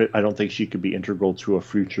think she could be integral to a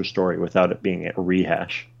future story without it being a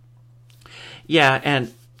rehash. Yeah,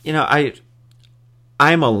 and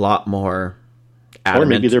I'm a lot more adamant. Or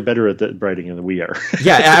maybe they're better at writing than we are.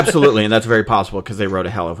 Yeah, absolutely, and that's very possible because they wrote a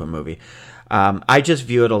hell of a movie. I just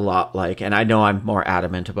view it a lot like, and I know I'm more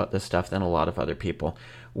adamant about this stuff than a lot of other people,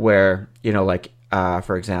 where,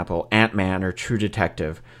 for example, Ant-Man or True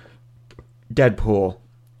Detective, Deadpool,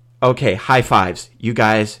 okay, high fives. You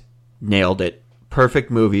guys nailed it.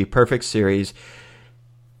 Perfect movie, perfect series.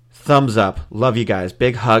 thumbs up. Love you guys.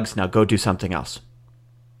 Big hugs. Now go do something else.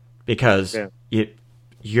 Because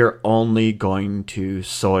you're only going to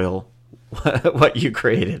soil what you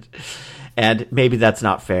created. And maybe that's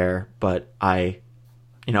not fair, but I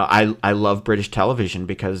love British television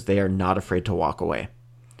because they are not afraid to walk away.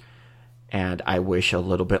 And I wish a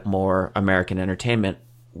little bit more American entertainment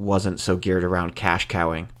wasn't so geared around cash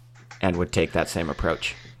cowing and would take that same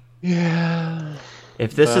approach. Yeah.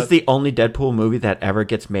 If this is the only Deadpool movie that ever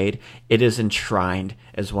gets made, it is enshrined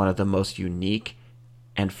as one of the most unique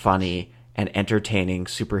and funny and entertaining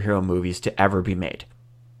superhero movies to ever be made.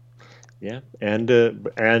 Yeah, and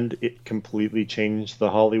it completely changed the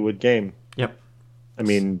Hollywood game. Yep. I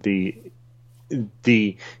mean,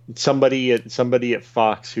 the somebody at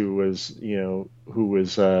Fox who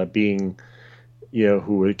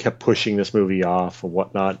kept pushing this movie off and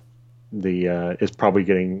whatnot, probably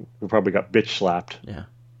got bitch slapped. Yeah.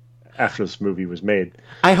 After this movie was made.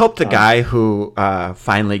 I hope the guy who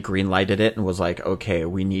finally greenlighted it and was like, okay,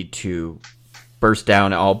 we need to burst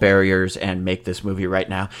down all barriers and make this movie right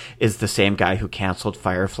now, is the same guy who canceled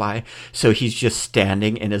Firefly. So he's just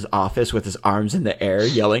standing in his office with his arms in the air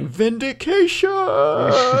yelling, "Vindication!"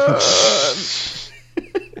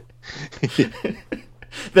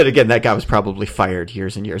 Then again, that guy was probably fired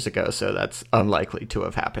years and years ago, so that's unlikely to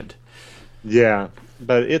have happened. Yeah,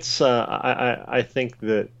 but it's I think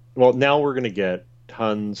that, well, now we're going to get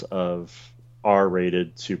tons of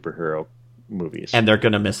R-rated superhero movies. And they're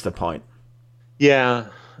going to miss the point. Yeah,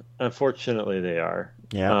 unfortunately they are.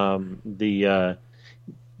 Yeah.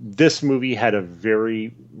 This movie had a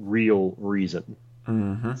very real reason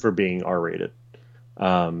mm-hmm. for being R-rated.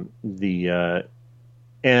 And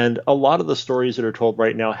a lot of the stories that are told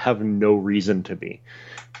right now have no reason to be.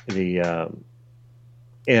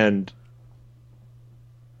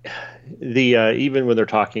 Even when they're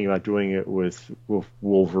talking about doing it with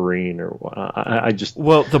Wolverine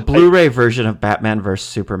the Blu-ray version of Batman vs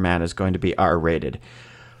Superman is going to be R-rated.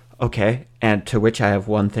 Okay, and to which I have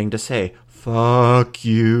one thing to say: fuck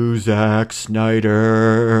you, Zack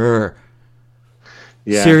Snyder.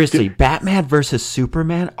 Yeah. Seriously, Batman vs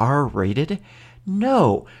Superman R-rated?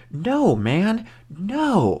 No, man,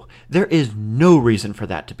 no. There is no reason for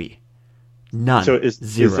that to be. None. So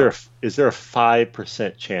zero. Is there a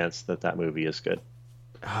 5% chance that movie is good?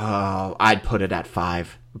 Oh, I'd put it at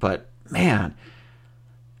 5. But man,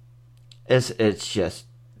 it's just,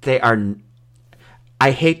 they are.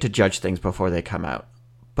 I hate to judge things before they come out,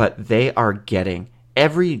 but they are getting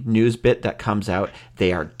every news bit that comes out.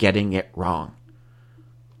 They are getting it wrong.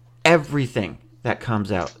 Everything that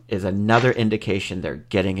comes out is another indication they're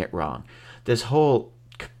getting it wrong. The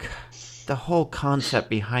whole concept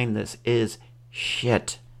behind this is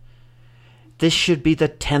shit. This should be the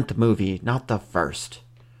 10th movie, not the first.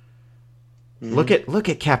 Mm-hmm. Look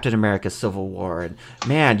at Captain America Civil War, and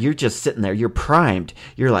man, you're just sitting there, you're primed.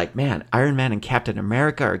 You're like, man, Iron Man and Captain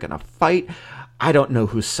America are gonna fight. I don't know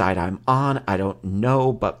whose side I'm on. I don't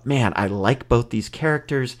know, but man, I like both these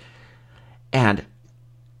characters, and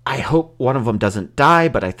I hope one of them doesn't die,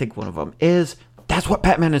 but I think one of them is. That's what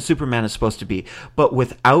Batman and Superman is supposed to be. But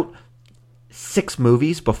without 6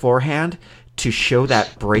 movies beforehand to show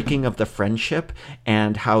that breaking of the friendship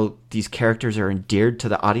and how these characters are endeared to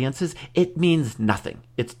the audiences, it means nothing.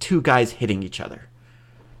 It's 2 guys hitting each other.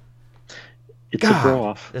 It's a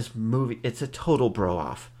bro-off. This movie, it's a total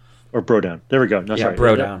bro-off. Or bro-down. There we go. No, sorry.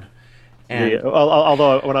 Bro-down.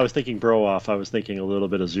 Although when I was thinking bro-off, I was thinking a little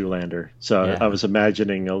bit of Zoolander. So yeah. I was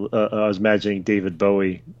imagining David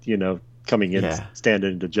Bowie, coming in,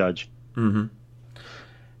 standing to judge. Mm-hmm.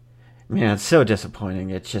 Man, it's so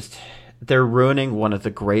disappointing. It's just, they're ruining one of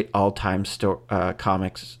the great all-time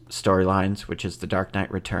comics storylines, which is The Dark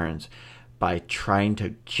Knight Returns, by trying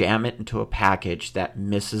to jam it into a package that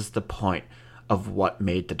misses the point of what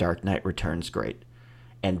made The Dark Knight Returns great.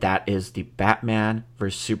 And that is the Batman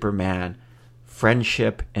versus Superman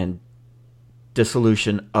friendship and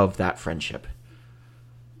dissolution of that friendship.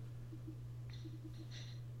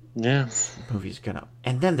 Yeah. Movie's gonna,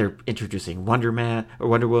 and then they're introducing Wonder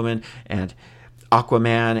Woman and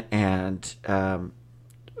Aquaman and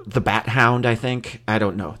the Bat Hound. I think, I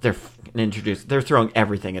don't know. They're throwing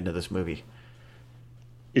everything into this movie.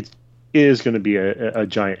 It is going to be a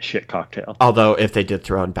giant shit cocktail. Although if they did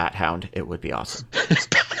throw in Bat Hound, it would be awesome.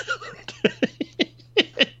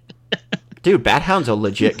 Dude, Bat Hound's a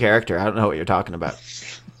legit character. I don't know what you're talking about.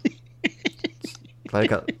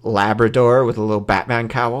 Like a Labrador with a little Batman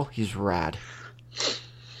cowl. He's rad.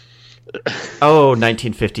 Oh,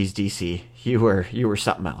 1950s DC. You were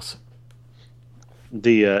something else.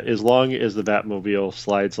 As long as the Batmobile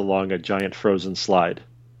slides along a giant frozen slide.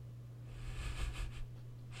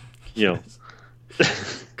 You know.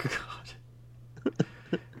 God.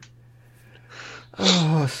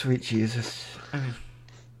 Oh, sweet Jesus.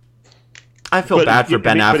 I feel bad for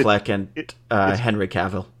Ben Affleck and Henry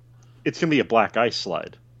Cavill. It's gonna be a black ice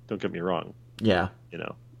slide. Don't get me wrong. Yeah.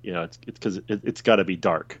 You know, it's because it's got to be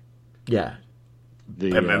dark. Yeah.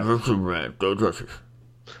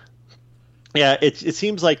 Yeah, it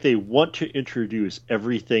seems like they want to introduce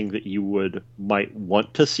everything that you might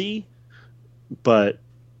want to see, but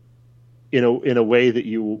in a way that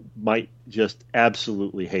you might just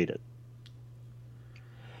absolutely hate it.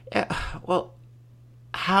 Yeah, well,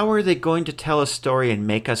 how are they going to tell a story and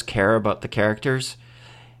make us care about the characters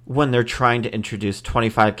when they're trying to introduce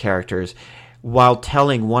 25 characters while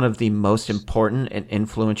telling one of the most important and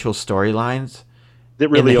influential storylines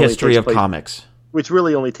in the history of comics? Which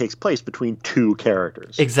really only takes place between two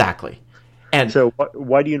characters. Exactly. And so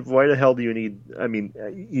why the hell do you need, I mean,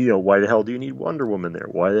 why the hell do you need Wonder Woman there?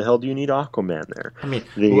 Why the hell do you need Aquaman there? I mean,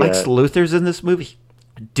 Lex Luthor's in this movie.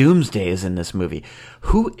 Doomsday is in this movie.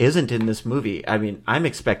 Who isn't in this movie? I mean, I'm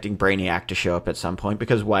expecting Brainiac to show up at some point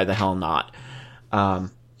because why the hell not?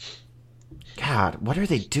 God, what are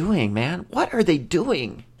they doing, man? What are they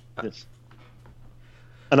doing? Yes.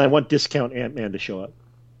 And I want Discount Ant-Man to show up.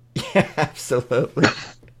 Yeah, absolutely.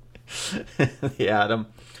 The Atom.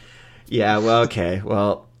 Yeah, well, okay.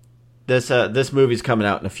 Well, this movie's coming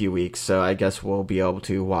out in a few weeks, so I guess we'll be able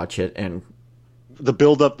to watch it. And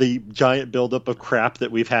the giant buildup of crap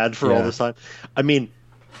that we've had for all this time. I mean,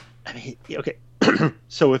 okay.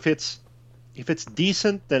 So if it's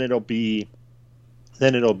decent, then it'll be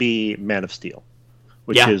Man of Steel,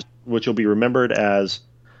 which will be remembered as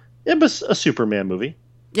it was a Superman movie.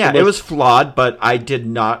 Yeah, it was flawed, but I did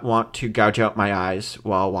not want to gouge out my eyes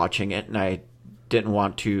while watching it, and I didn't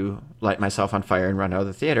want to light myself on fire and run out of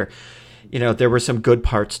the theater. There were some good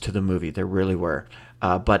parts to the movie. There really were.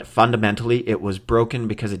 But fundamentally, it was broken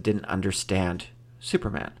because it didn't understand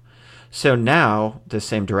Superman. So now, the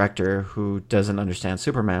same director who doesn't understand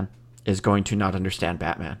Superman is going to not understand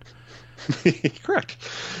Batman. Correct.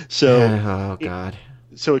 So, oh, God.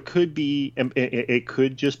 So it could be, it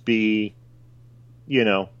could just be,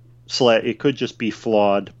 it could just be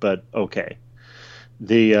flawed, but okay.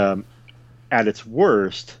 At its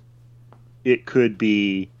worst, it could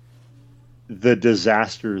be the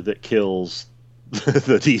disaster that kills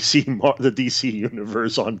the DC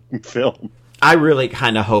universe on film. I really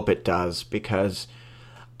kind of hope it does, because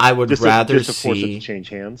I would rather see force it to change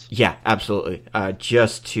hands. Yeah, absolutely.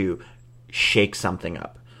 Just to shake something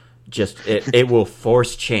up. It will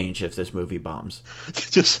force change if this movie bombs.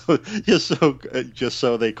 just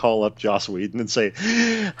so they call up Joss Whedon and say,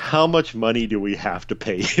 "How much money do we have to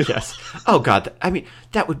pay you?" Yes. Oh God. I mean,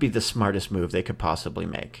 that would be the smartest move they could possibly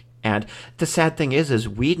make. And the sad thing is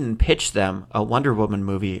Whedon pitched them a Wonder Woman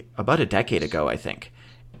movie about a decade ago, I think,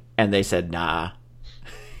 and they said, "Nah."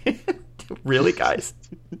 Really, guys?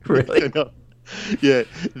 Really? Yeah,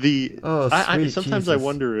 sometimes Jesus. I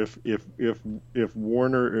wonder if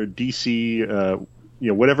Warner or DC,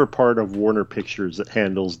 whatever part of Warner Pictures that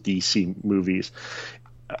handles DC movies,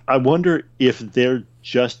 I wonder if they're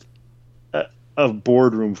just a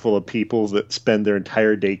boardroom full of people that spend their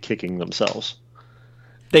entire day kicking themselves.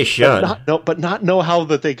 They should, but not know how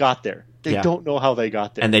that they got there. They don't know how they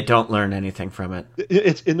got there, and they don't learn anything from it.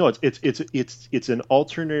 It's an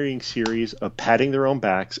alternating series of patting their own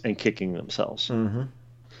backs and kicking themselves. Mm-hmm.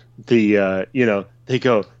 They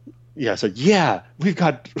go, we've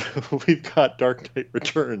got Dark Knight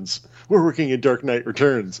Returns. We're working in Dark Knight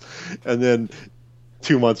Returns, and then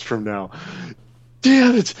 2 months from now,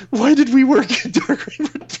 damn it! Why did we work in Dark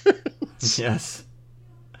Knight Returns? Yes.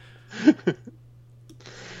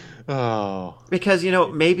 Oh. Because,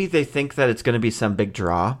 maybe they think that it's going to be some big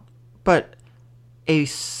draw, but a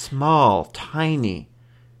small, tiny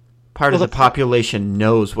part of the population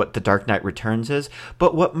knows what The Dark Knight Returns is.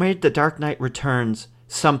 But what made The Dark Knight Returns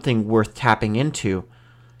something worth tapping into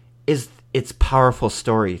is its powerful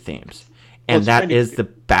story themes. And that is the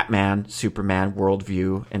Batman, Superman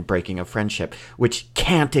worldview and breaking of friendship, which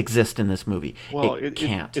can't exist in this movie. Well, it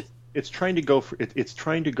can't. It's trying to go for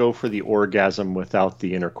the orgasm without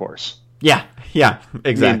the intercourse. Yeah,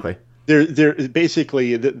 exactly. I mean, there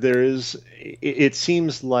basically there is. It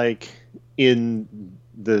seems like in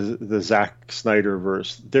the Zack Snyder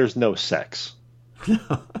verse, there's no sex.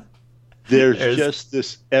 There's just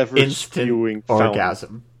this ever spewing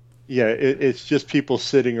orgasm. Yeah, it's just people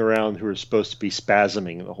sitting around who are supposed to be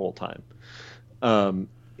spasming the whole time,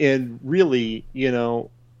 and really,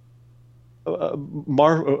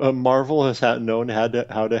 Marvel has known how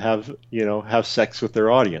to have sex with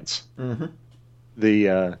their audience. Mm-hmm.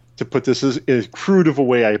 to put this as crude of a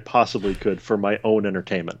way I possibly could for my own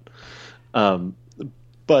entertainment.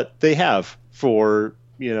 But they have for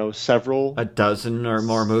several a dozen or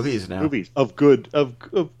more movies now. Movies of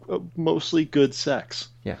mostly good sex.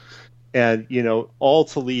 Yeah. And all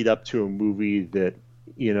to lead up to a movie that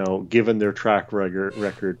given their track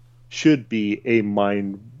record should be a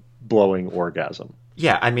mind-blowing orgasm.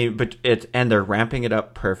 Yeah, I mean, and they're ramping it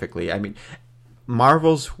up perfectly. I mean,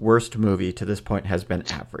 Marvel's worst movie to this point has been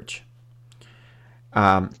average.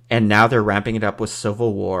 And now they're ramping it up with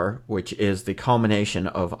Civil War, which is the culmination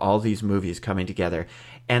of all these movies coming together.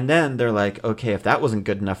 And then they're like, okay, if that wasn't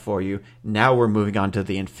good enough for you, now we're moving on to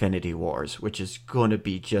the Infinity Wars, which is going to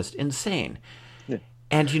be just insane. Yeah.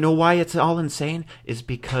 And you know why it's all insane? Is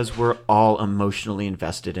because we're all emotionally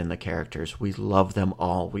invested in the characters. We love them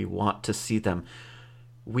all. We want to see them.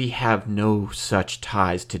 We have no such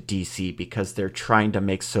ties to DC because they're trying to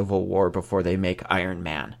make Civil War before they make Iron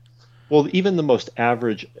Man. Well, even the most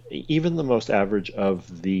average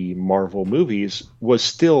of the Marvel movies was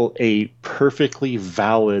still a perfectly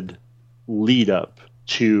valid lead up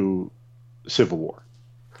to Civil War.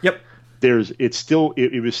 Yep.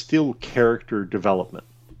 It was still character development.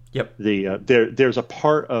 Yep. There's a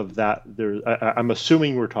part of that. I'm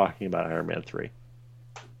assuming we're talking about Iron Man 3.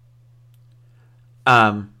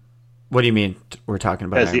 What do you mean we're talking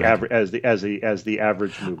about as the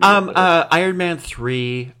average movie? Iron Man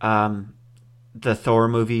 3, the Thor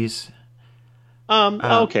movies.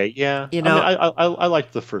 Okay, yeah. I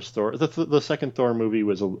liked the first Thor. The second Thor movie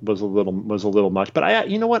was a little much, but I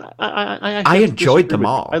enjoyed them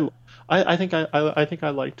all. I think I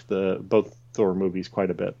liked both Thor movies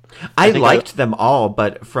quite a bit. I liked them all,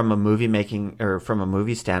 but from a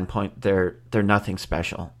movie standpoint, they're nothing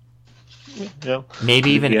special. Yeah.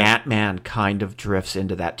 Maybe even Ant-Man kind of drifts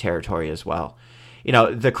into that territory as well.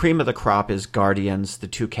 The cream of the crop is Guardians, the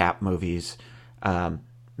two Cap movies,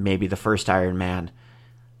 maybe the first Iron Man,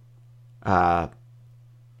 the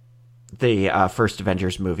first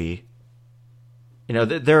Avengers movie.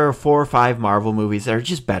 There are 4 or 5 Marvel movies that are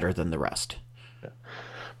just better than the rest. Yeah.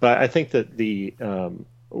 But I think that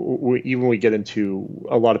even we get into,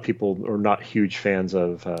 a lot of people are not huge fans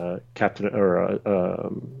of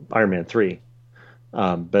Iron Man 3,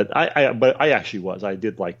 but I actually was. I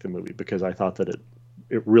did like the movie because I thought that it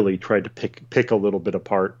really tried to pick a little bit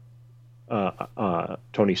apart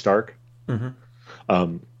Tony Stark,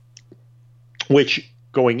 which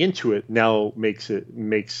going into it now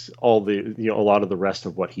makes all a lot of the rest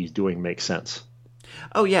of what he's doing make sense.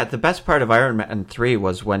 Oh yeah, the best part of Iron Man 3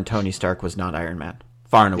 was when Tony Stark was not Iron Man.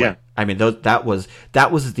 Far and away. Yeah. I mean, that was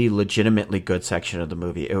the legitimately good section of the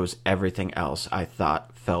movie. It was everything else I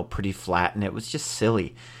thought fell pretty flat, and it was just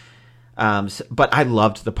silly. But I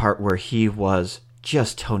loved the part where he was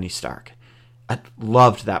just Tony Stark. I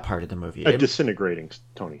loved that part of the movie. A disintegrating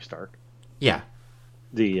Tony Stark. Yeah.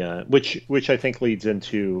 Which I think leads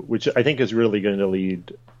into, which I think is really going to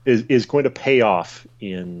is going to pay off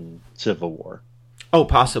in Civil War. Oh,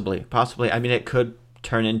 possibly. I mean, it could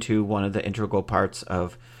turn into one of the integral parts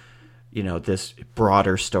of, this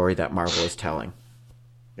broader story that Marvel is telling.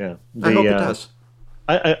 Yeah, I hope it does.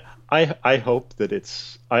 I hope that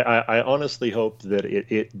it's. I honestly hope that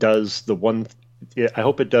it does the one. I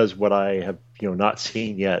hope it does what I have not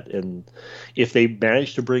seen yet, and if they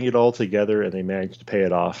manage to bring it all together and they manage to pay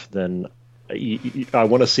it off, then I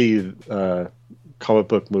want to see comic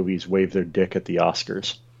book movies wave their dick at the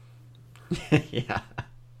Oscars. Yeah.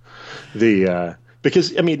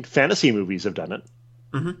 Because I mean, fantasy movies have done it.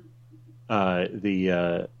 Mm-hmm.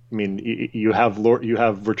 You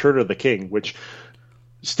have Return of the King, which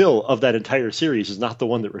still of that entire series is not the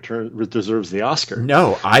one that deserves the Oscar.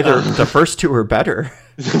 No, either the first two are better.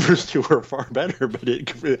 The first two are far better, but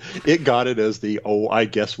it got it as I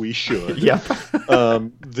guess we should. Yep.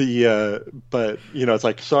 But it's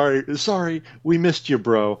like sorry, we missed you,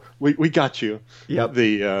 bro. We got you. Yep.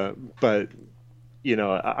 But.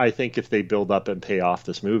 I think if they build up and pay off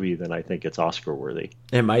this movie, then I think it's Oscar worthy.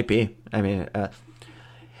 It might be. I mean,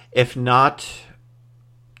 if not,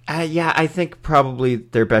 I think probably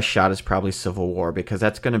their best shot is probably Civil War, because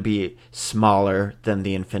that's going to be smaller than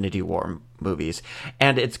the Infinity War movies,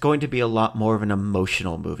 and it's going to be a lot more of an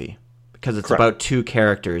emotional movie because it's about two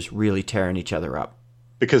characters really tearing each other up.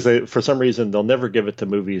 Because for some reason they'll never give it to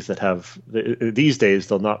movies that have these days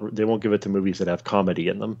they won't give it to movies that have comedy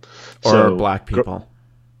in them or black people.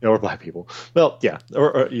 Or black people. Well, yeah.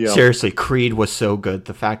 Seriously, Creed was so good.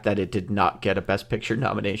 The fact that it did not get a Best Picture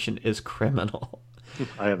nomination is criminal.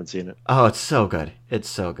 I haven't seen it. Oh, it's so good. It's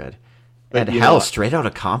so good. And hell, Straight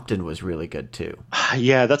Outta Compton was really good too.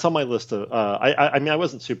 Yeah, that's on my list of. I mean, I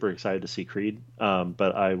wasn't super excited to see Creed,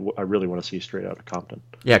 but I really want to see Straight Outta Compton.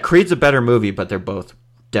 Yeah, Creed's a better movie, but they're both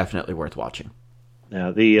definitely worth watching.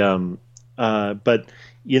 Yeah, but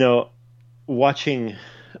watching,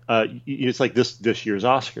 it's like this year's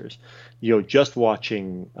Oscars. Just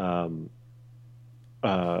watching.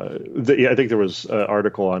 I think there was an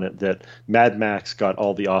article on it that Mad Max got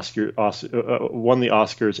all the won the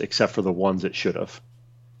Oscars except for the ones it should have.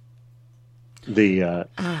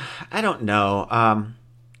 I don't know.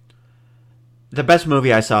 The best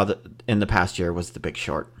movie I saw in the past year was The Big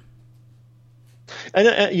Short. And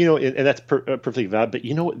and that's perfectly valid. But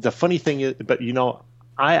the funny thing is,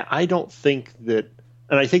 I don't think that,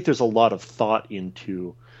 and I think there's a lot of thought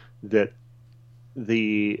into that.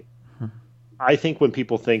 I think when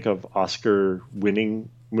people think of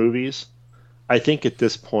Oscar-winning movies, I think at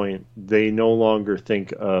this point they no longer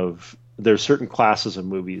think of. There's certain classes of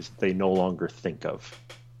movies they no longer think of.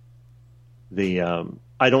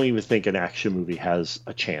 I don't even think an action movie has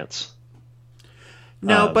a chance.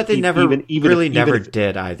 No, but they never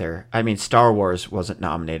did either. I mean, Star Wars wasn't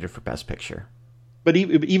nominated for Best Picture. But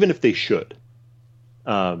even if they should,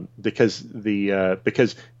 because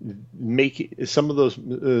some of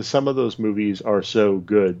those movies are so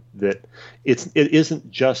good that it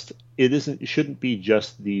shouldn't be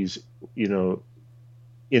just these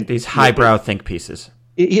these highbrow think pieces.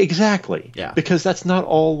 Exactly. Yeah. Because that's not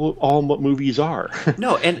all what movies are.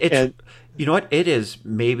 No, and it's you know what it is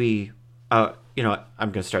maybe. I'm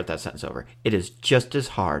going to start that sentence over. It is just as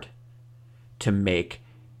hard to make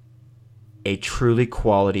a truly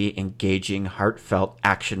quality, engaging, heartfelt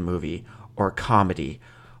action movie or comedy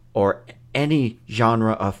or any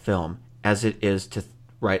genre of film as it is to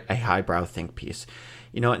write a highbrow think piece.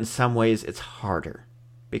 In some ways it's harder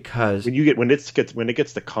because when it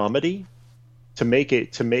gets to comedy, to make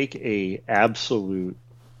a absolute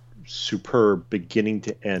superb beginning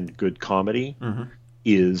to end good comedy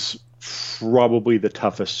is probably the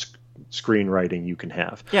toughest screenwriting you can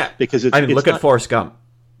have. Yeah, because look at Forrest Gump.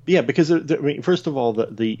 Yeah, because first of all,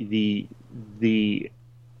 the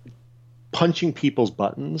punching people's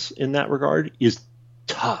buttons in that regard is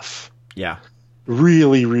tough. Yeah,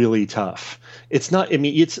 really, really tough. It's not. I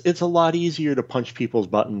mean, it's a lot easier to punch people's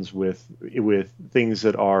buttons with things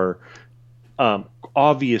that are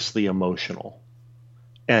obviously emotional,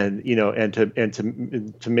 and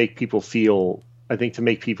to make people feel. I think to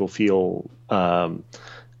make people feel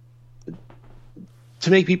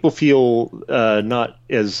not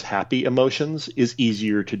as happy emotions is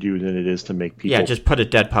easier to do than it is to make people. Yeah, just put a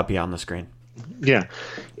dead puppy on the screen. Yeah,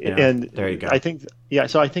 and there you go. I think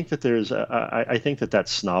So I think that there's I think that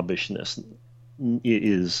snobbishness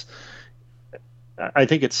is. I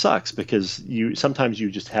think it sucks because sometimes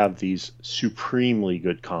you just have these supremely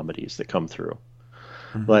good comedies that come through.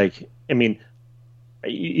 Like, I mean.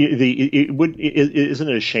 Isn't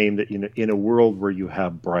it a shame that in a world where you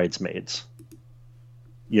have Bridesmaids,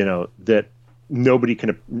 that nobody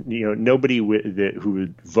can who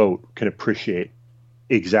would vote can appreciate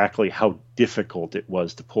exactly how difficult it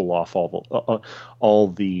was to pull off all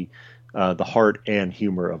the heart and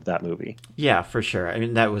humor of that movie. Yeah, for sure. I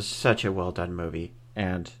mean, that was such a well done movie,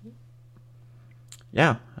 and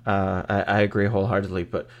yeah, I agree wholeheartedly.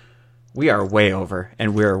 But we are way over,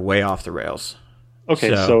 and we're way off the rails.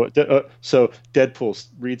 Okay, so Deadpool,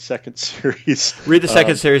 read second series. Read the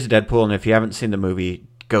second series of Deadpool, and if you haven't seen the movie,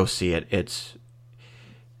 go see it. It's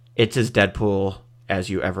as Deadpool as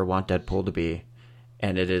you ever want Deadpool to be,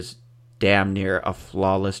 and it is damn near a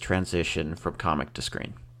flawless transition from comic to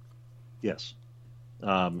screen. Yes,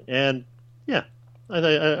 and yeah,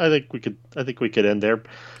 I think we could end there.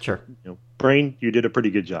 Sure. Brain, you did a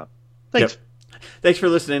pretty good job. Thanks. Yep. Thanks for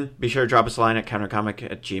listening. Be sure to drop us a line at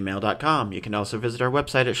countercomic@gmail.com. You can also visit our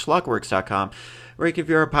website at schlockworks.com, where you can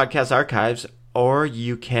view our podcast archives, or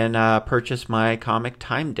you can purchase my comic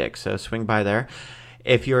Time Dick. So swing by there.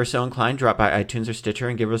 If you are so inclined, drop by iTunes or Stitcher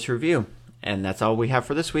and give us a review. And that's all we have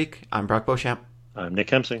for this week. I'm Brock Beauchamp. I'm Nick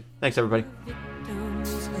Hemsing. Thanks, everybody.